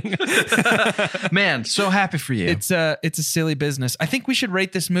feeling. Man, so happy for you. It's a silly business. I think we should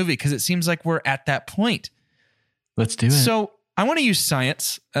rate this movie because it seems like we're at that point. Let's do it. So I want to use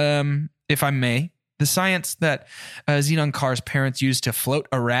science, if I may. The science that Xenon Carr's parents used to float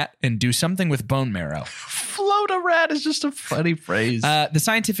a rat and do something with bone marrow. Float a rat is just a funny phrase. The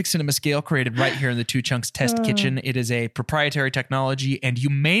scientific cinema scale created right here in the Two Chunks test kitchen. It is a proprietary technology and you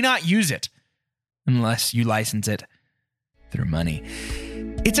may not use it unless you license it through money.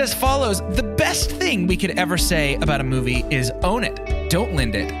 It's as follows. The best thing we could ever say about a movie is own it. Don't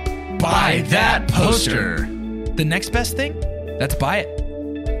lend it. Buy that poster. The next best thing, that's buy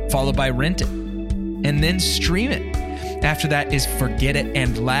it. Followed by rent it. And then stream it. After that is forget it.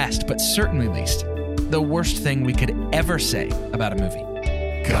 And last, but certainly least, the worst thing we could ever say about a movie.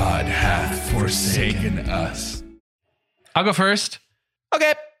 God hath forsaken us. I'll go first.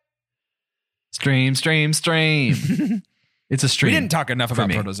 Okay. Stream. It's a stream. We didn't talk enough about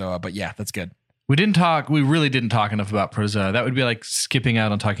me. Protozoa, but yeah, that's good. We really didn't talk enough about Protozoa. That would be like skipping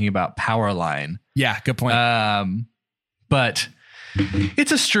out on talking about Powerline. Yeah, good point. But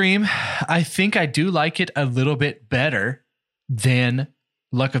it's a stream. I think I do like it a little bit better than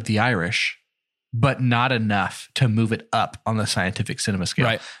Luck of the Irish, but not enough to move it up on the scientific cinema scale.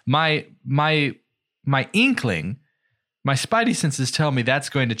 Right. My inkling, my spidey senses tell me that's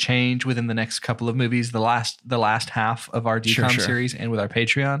going to change within the next couple of movies, the last half of our DCOM series and with our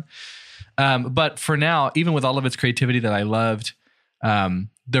Patreon. But for now, even with all of its creativity that I loved,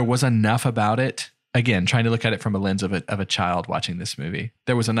 there was enough about it. Again, trying to look at it from a lens of a child watching this movie.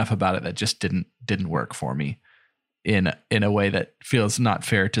 There was enough about it that just didn't work for me in a way that feels not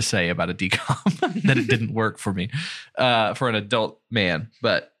fair to say about a DCOM that it didn't work for me for an adult man.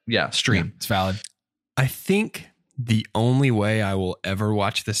 But yeah, stream. Yeah, it's valid. I think the only way I will ever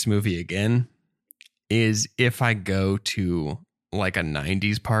watch this movie again is if I go to like a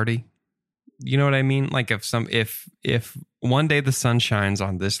 90s party. You know what I mean? Like if one day the sun shines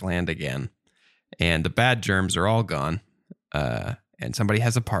on this land again and the bad germs are all gone, and somebody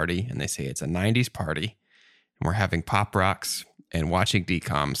has a party and they say it's a 90s party and we're having pop rocks and watching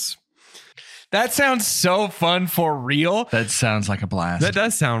DCOMs. That sounds so fun for real. That sounds like a blast. That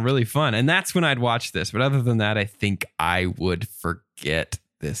does sound really fun. And that's when I'd watch this. But other than that, I think I would forget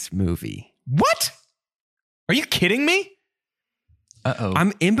this movie. What? Are you kidding me? Uh-oh.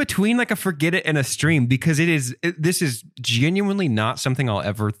 I'm in between like a forget it and a stream because this is genuinely not something I'll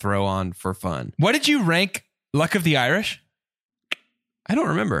ever throw on for fun. What did you rank Luck of the Irish? I don't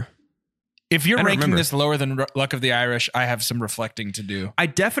remember. If you're ranking this lower than Luck of the Irish, I have some reflecting to do. I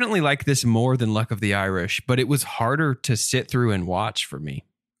definitely like this more than Luck of the Irish, but it was harder to sit through and watch for me.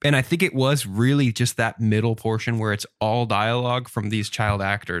 And I think it was really just that middle portion where it's all dialogue from these child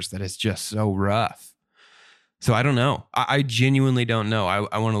actors that is just so rough. So I don't know. I genuinely don't know.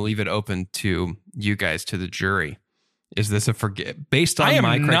 I want to leave it open to you guys, to the jury. Is this a forget based on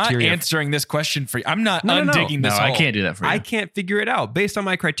my criteria? I am not answering this question for you. I'm not undigging this. No, I can't do that for you. I can't figure it out. Based on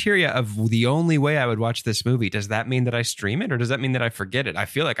my criteria of the only way I would watch this movie, does that mean that I stream it or does that mean that I forget it? I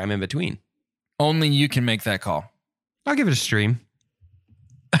feel like I'm in between. Only you can make that call. I'll give it a stream.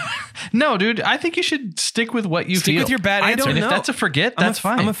 No, dude, I think you should stick with what you feel. Stick with your bad answer. And if that's a forget, that's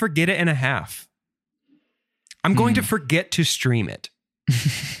fine. I'm a forget it and a half. I'm going to forget to stream it.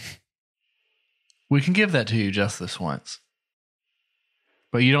 We can give that to you just this once.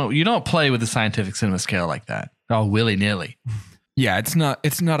 But you don't play with the scientific cinema scale like that. Oh, willy-nilly. Yeah, it's not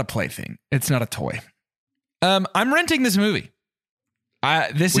a plaything. It's not a toy. I'm renting this movie.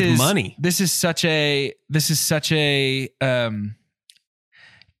 This is money. This is such a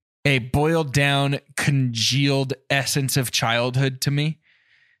boiled down, congealed essence of childhood to me.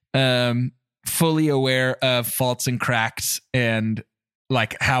 Fully aware of faults and cracks and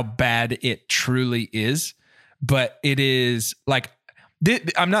like how bad it truly is, but it is like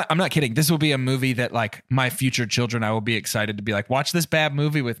I'm not kidding. This will be a movie that like my future children, I will be excited to be like, watch this bad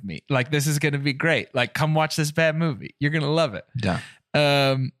movie with me. Like this is going to be great. Like come watch this bad movie. You're going to love it. Yeah.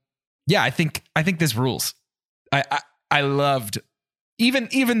 Yeah, I think this rules. I loved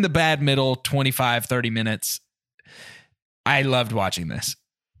even the bad middle 25, 30 minutes. I loved watching this.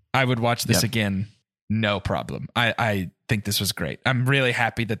 I would watch this Yep. again. No problem. I think this was great. I'm really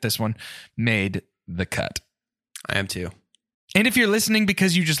happy that this one made the cut. I am too. And if you're listening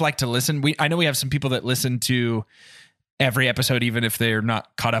because you just like to listen, I know we have some people that listen to every episode, even if they're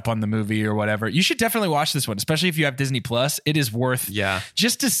not caught up on the movie or whatever. You should definitely watch this one, especially if you have Disney Plus. It is worth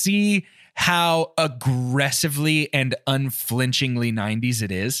just to see how aggressively and unflinchingly 90s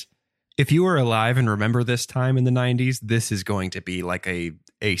it is. If you were alive and remember this time in the 90s, this is going to be like a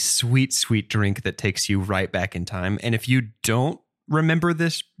sweet, sweet drink that takes you right back in time. And if you don't remember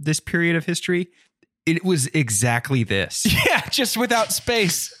this period of history, it was exactly this. Yeah, just without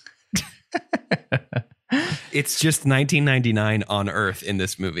space. It's just 1999 on Earth in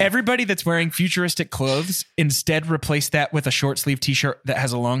this movie. Everybody that's wearing futuristic clothes instead replace that with a short sleeve t-shirt that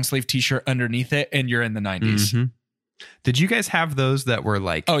has a long sleeve t-shirt underneath it, and you're in the 90s. Mhm. Did you guys have those that were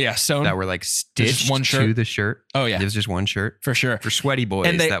like sewn? that were like stitched one shirt? to the shirt? Oh yeah. It was just one shirt. For sure. For sweaty boys,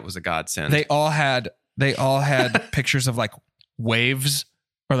 And that was a godsend. They all had pictures of like waves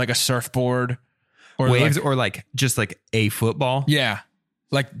or like a surfboard or waves like, or like just like a football. yeah.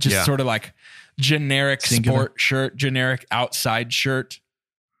 Like just sort of like generic Singular. sport shirt, generic outside shirt,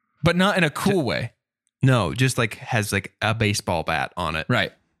 but not in a cool way. No, just like has like a baseball bat on it.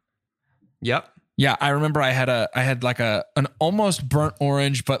 Right. Yep. Yeah, I remember I had like an almost burnt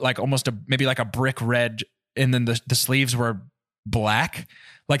orange, but like almost maybe like a brick red, and then the sleeves were black,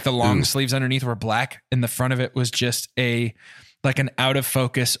 like the long sleeves underneath were black, and the front of it was just like an out of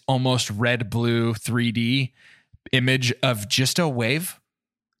focus, almost red blue 3D image of just a wave,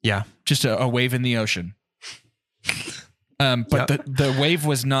 Yeah. just a wave in the ocean. But the wave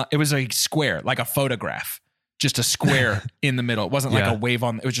was not. It was a square, like a photograph. Just a square in the middle. It wasn't like a wave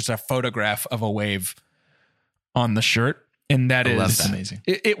it was just a photograph of a wave on the shirt. And that That's is amazing.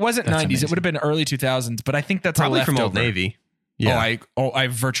 It wasn't That's 90s. amazing. It would have been early 2000s, but I think that's Probably a from leftover. Old Navy. Yeah. I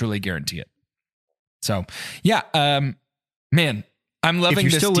virtually guarantee it. So yeah, man, I'm loving you're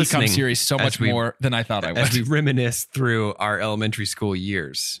this still DCOM listening, series so much more than I thought I as we would. reminisce through our elementary school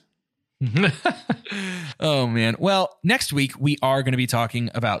years. Oh man. Well, next week we are going to be talking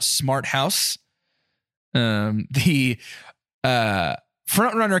about Smart House. The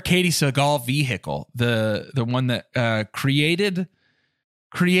frontrunner Katie Sagal vehicle, the one that created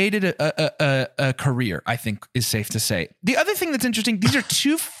a career, I think is safe to say. The other thing that's interesting, these are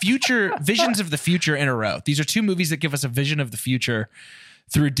two future visions of the future in a row. These are two movies that give us a vision of the future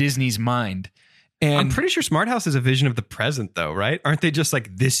through Disney's mind. And I'm pretty sure Smart House is a vision of the present, though, right? Aren't they just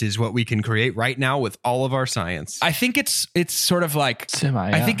like, this is what we can create right now with all of our science? I think it's sort of like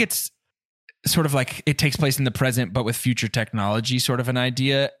I think it's sort of like it takes place in the present, but with future technology, sort of an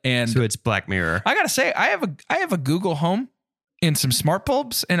idea. And So it's Black Mirror. I gotta say, I have a Google Home and some smart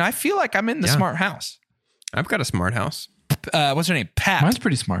bulbs, and I feel like I'm in the smart house. I've got a Smart House. What's her name? Pat. Mine's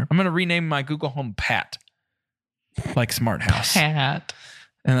pretty smart. I'm gonna rename my Google Home Pat, like Smart House, Pat.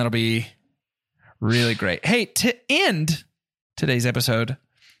 and that'll be really great. Hey, to end today's episode,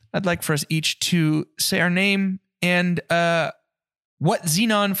 I'd like for us each to say our name and what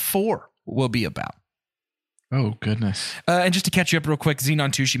Xenon 4 will be about. Oh, goodness. And just to catch you up real quick,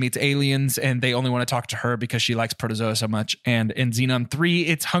 Xenon 2, she meets aliens and they only want to talk to her because she likes Protozoa so much. And in Xenon 3,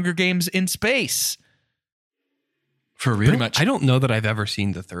 it's Hunger Games in space. For real? Pretty much. I don't know that I've ever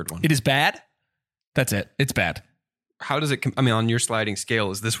seen the third one. It is bad. That's it. It's bad. How does it, I mean, on your sliding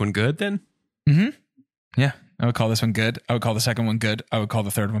scale, is this one good then? Mm-hmm. Yeah. I would call this one good. I would call the second one good. I would call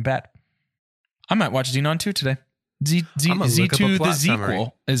the third one bad. I might watch Xenon 2 today. I'm gonna look up a Z2 the plot summary.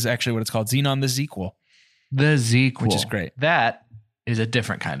 Zequel is actually what it's called. Xenon the Zequel. The Zequel. Which is great. That is a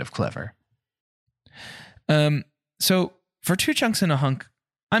different kind of clever. So for Two Chunks and a Hunk,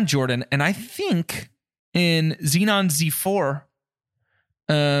 I'm Jordan, and I think in Xenon Z4,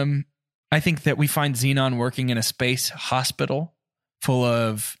 I think that we find Xenon working in a space hospital full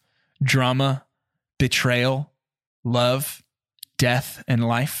of drama, betrayal, love, death, and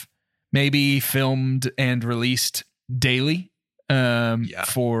life. Maybe filmed and released daily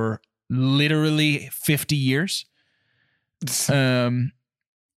for literally 50 years. I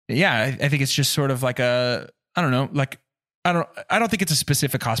think it's just sort of like I don't think it's a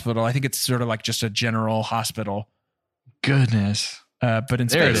specific hospital. I think it's sort of like just a general hospital. Goodness. But in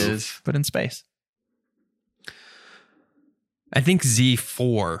space. There it is. But in space. I think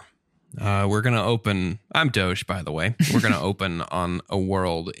Z4. We're going to open. I'm Doge, by the way. We're going to open on a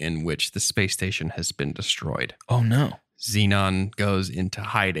world in which the space station has been destroyed. Oh, no. Xenon goes into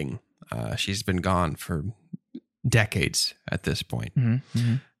hiding. She's been gone for decades at this point.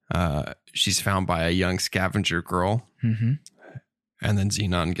 Mm-hmm. She's found by a young scavenger girl. Mm-hmm. And then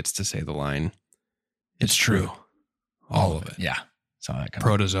Xenon gets to say the line, It's true. All of it. Yeah. Saw that coming.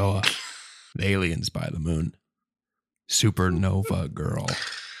 Protozoa. The aliens by the moon. Supernova girl.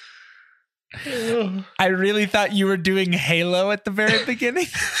 I really thought you were doing Halo at the very beginning.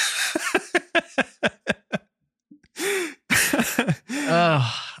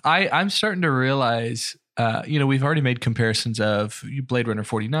 I'm starting to realize, we've already made comparisons of Blade Runner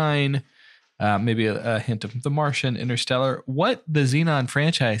 49, maybe a hint of The Martian, Interstellar. What the Xenon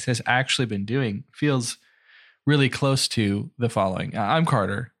franchise has actually been doing feels really close to the following. I'm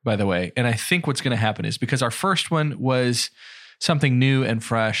Carter, by the way, and I think what's going to happen is because our first one was something new and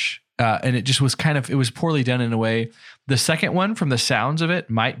fresh, and it just was it was poorly done in a way. The second one, from the sounds of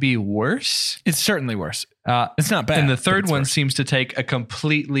it, might be worse. It's certainly worse. It's not bad. And the third one seems to take a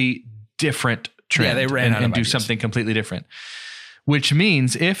completely different trend. Yeah, they ran out and of do ideas. something completely different. Which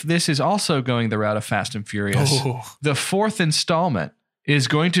means if this is also going the route of Fast and Furious, the fourth installment is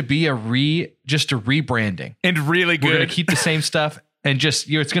going to be just a rebranding. And really good. We're going to keep the same stuff and just,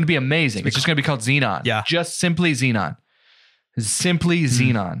 it's going to be amazing. It's just going to be called Xenon. Yeah. Just simply Xenon. Simply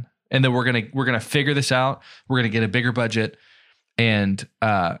Xenon. And then we're going to figure this out. We're going to get a bigger budget. And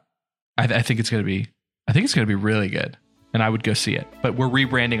I think it's going to be really good. And I would go see it. But we're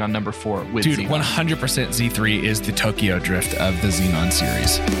rebranding on number 4 with Dude, Xenon. 100% Z3 is the Tokyo Drift of the Xenon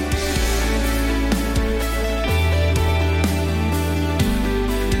series.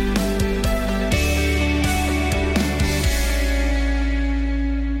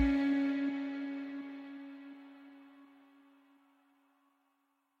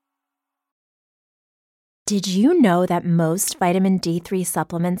 Did you know that most vitamin D3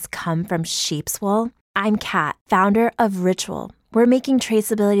 supplements come from sheep's wool? I'm Kat, founder of Ritual. We're making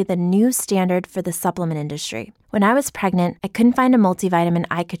traceability the new standard for the supplement industry. When I was pregnant, I couldn't find a multivitamin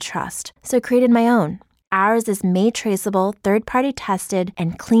I could trust, so I created my own. Ours is made traceable, third-party tested,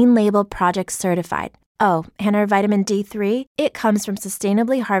 and clean label project certified. Oh, and our vitamin D3? It comes from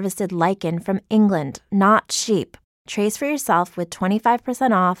sustainably harvested lichen from England, not sheep. Trace for yourself with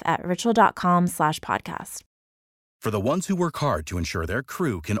 25% off at ritual.com/podcast. For the ones who work hard to ensure their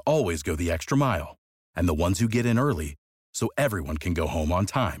crew can always go the extra mile, and the ones who get in early so everyone can go home on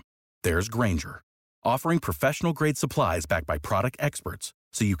time, there's Grainger, offering professional-grade supplies backed by product experts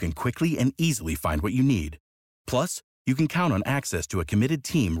so you can quickly and easily find what you need. Plus, you can count on access to a committed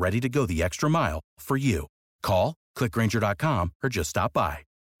team ready to go the extra mile for you. Call, click Grainger.com, or just stop by.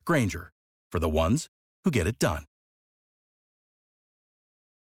 Grainger, for the ones who get it done.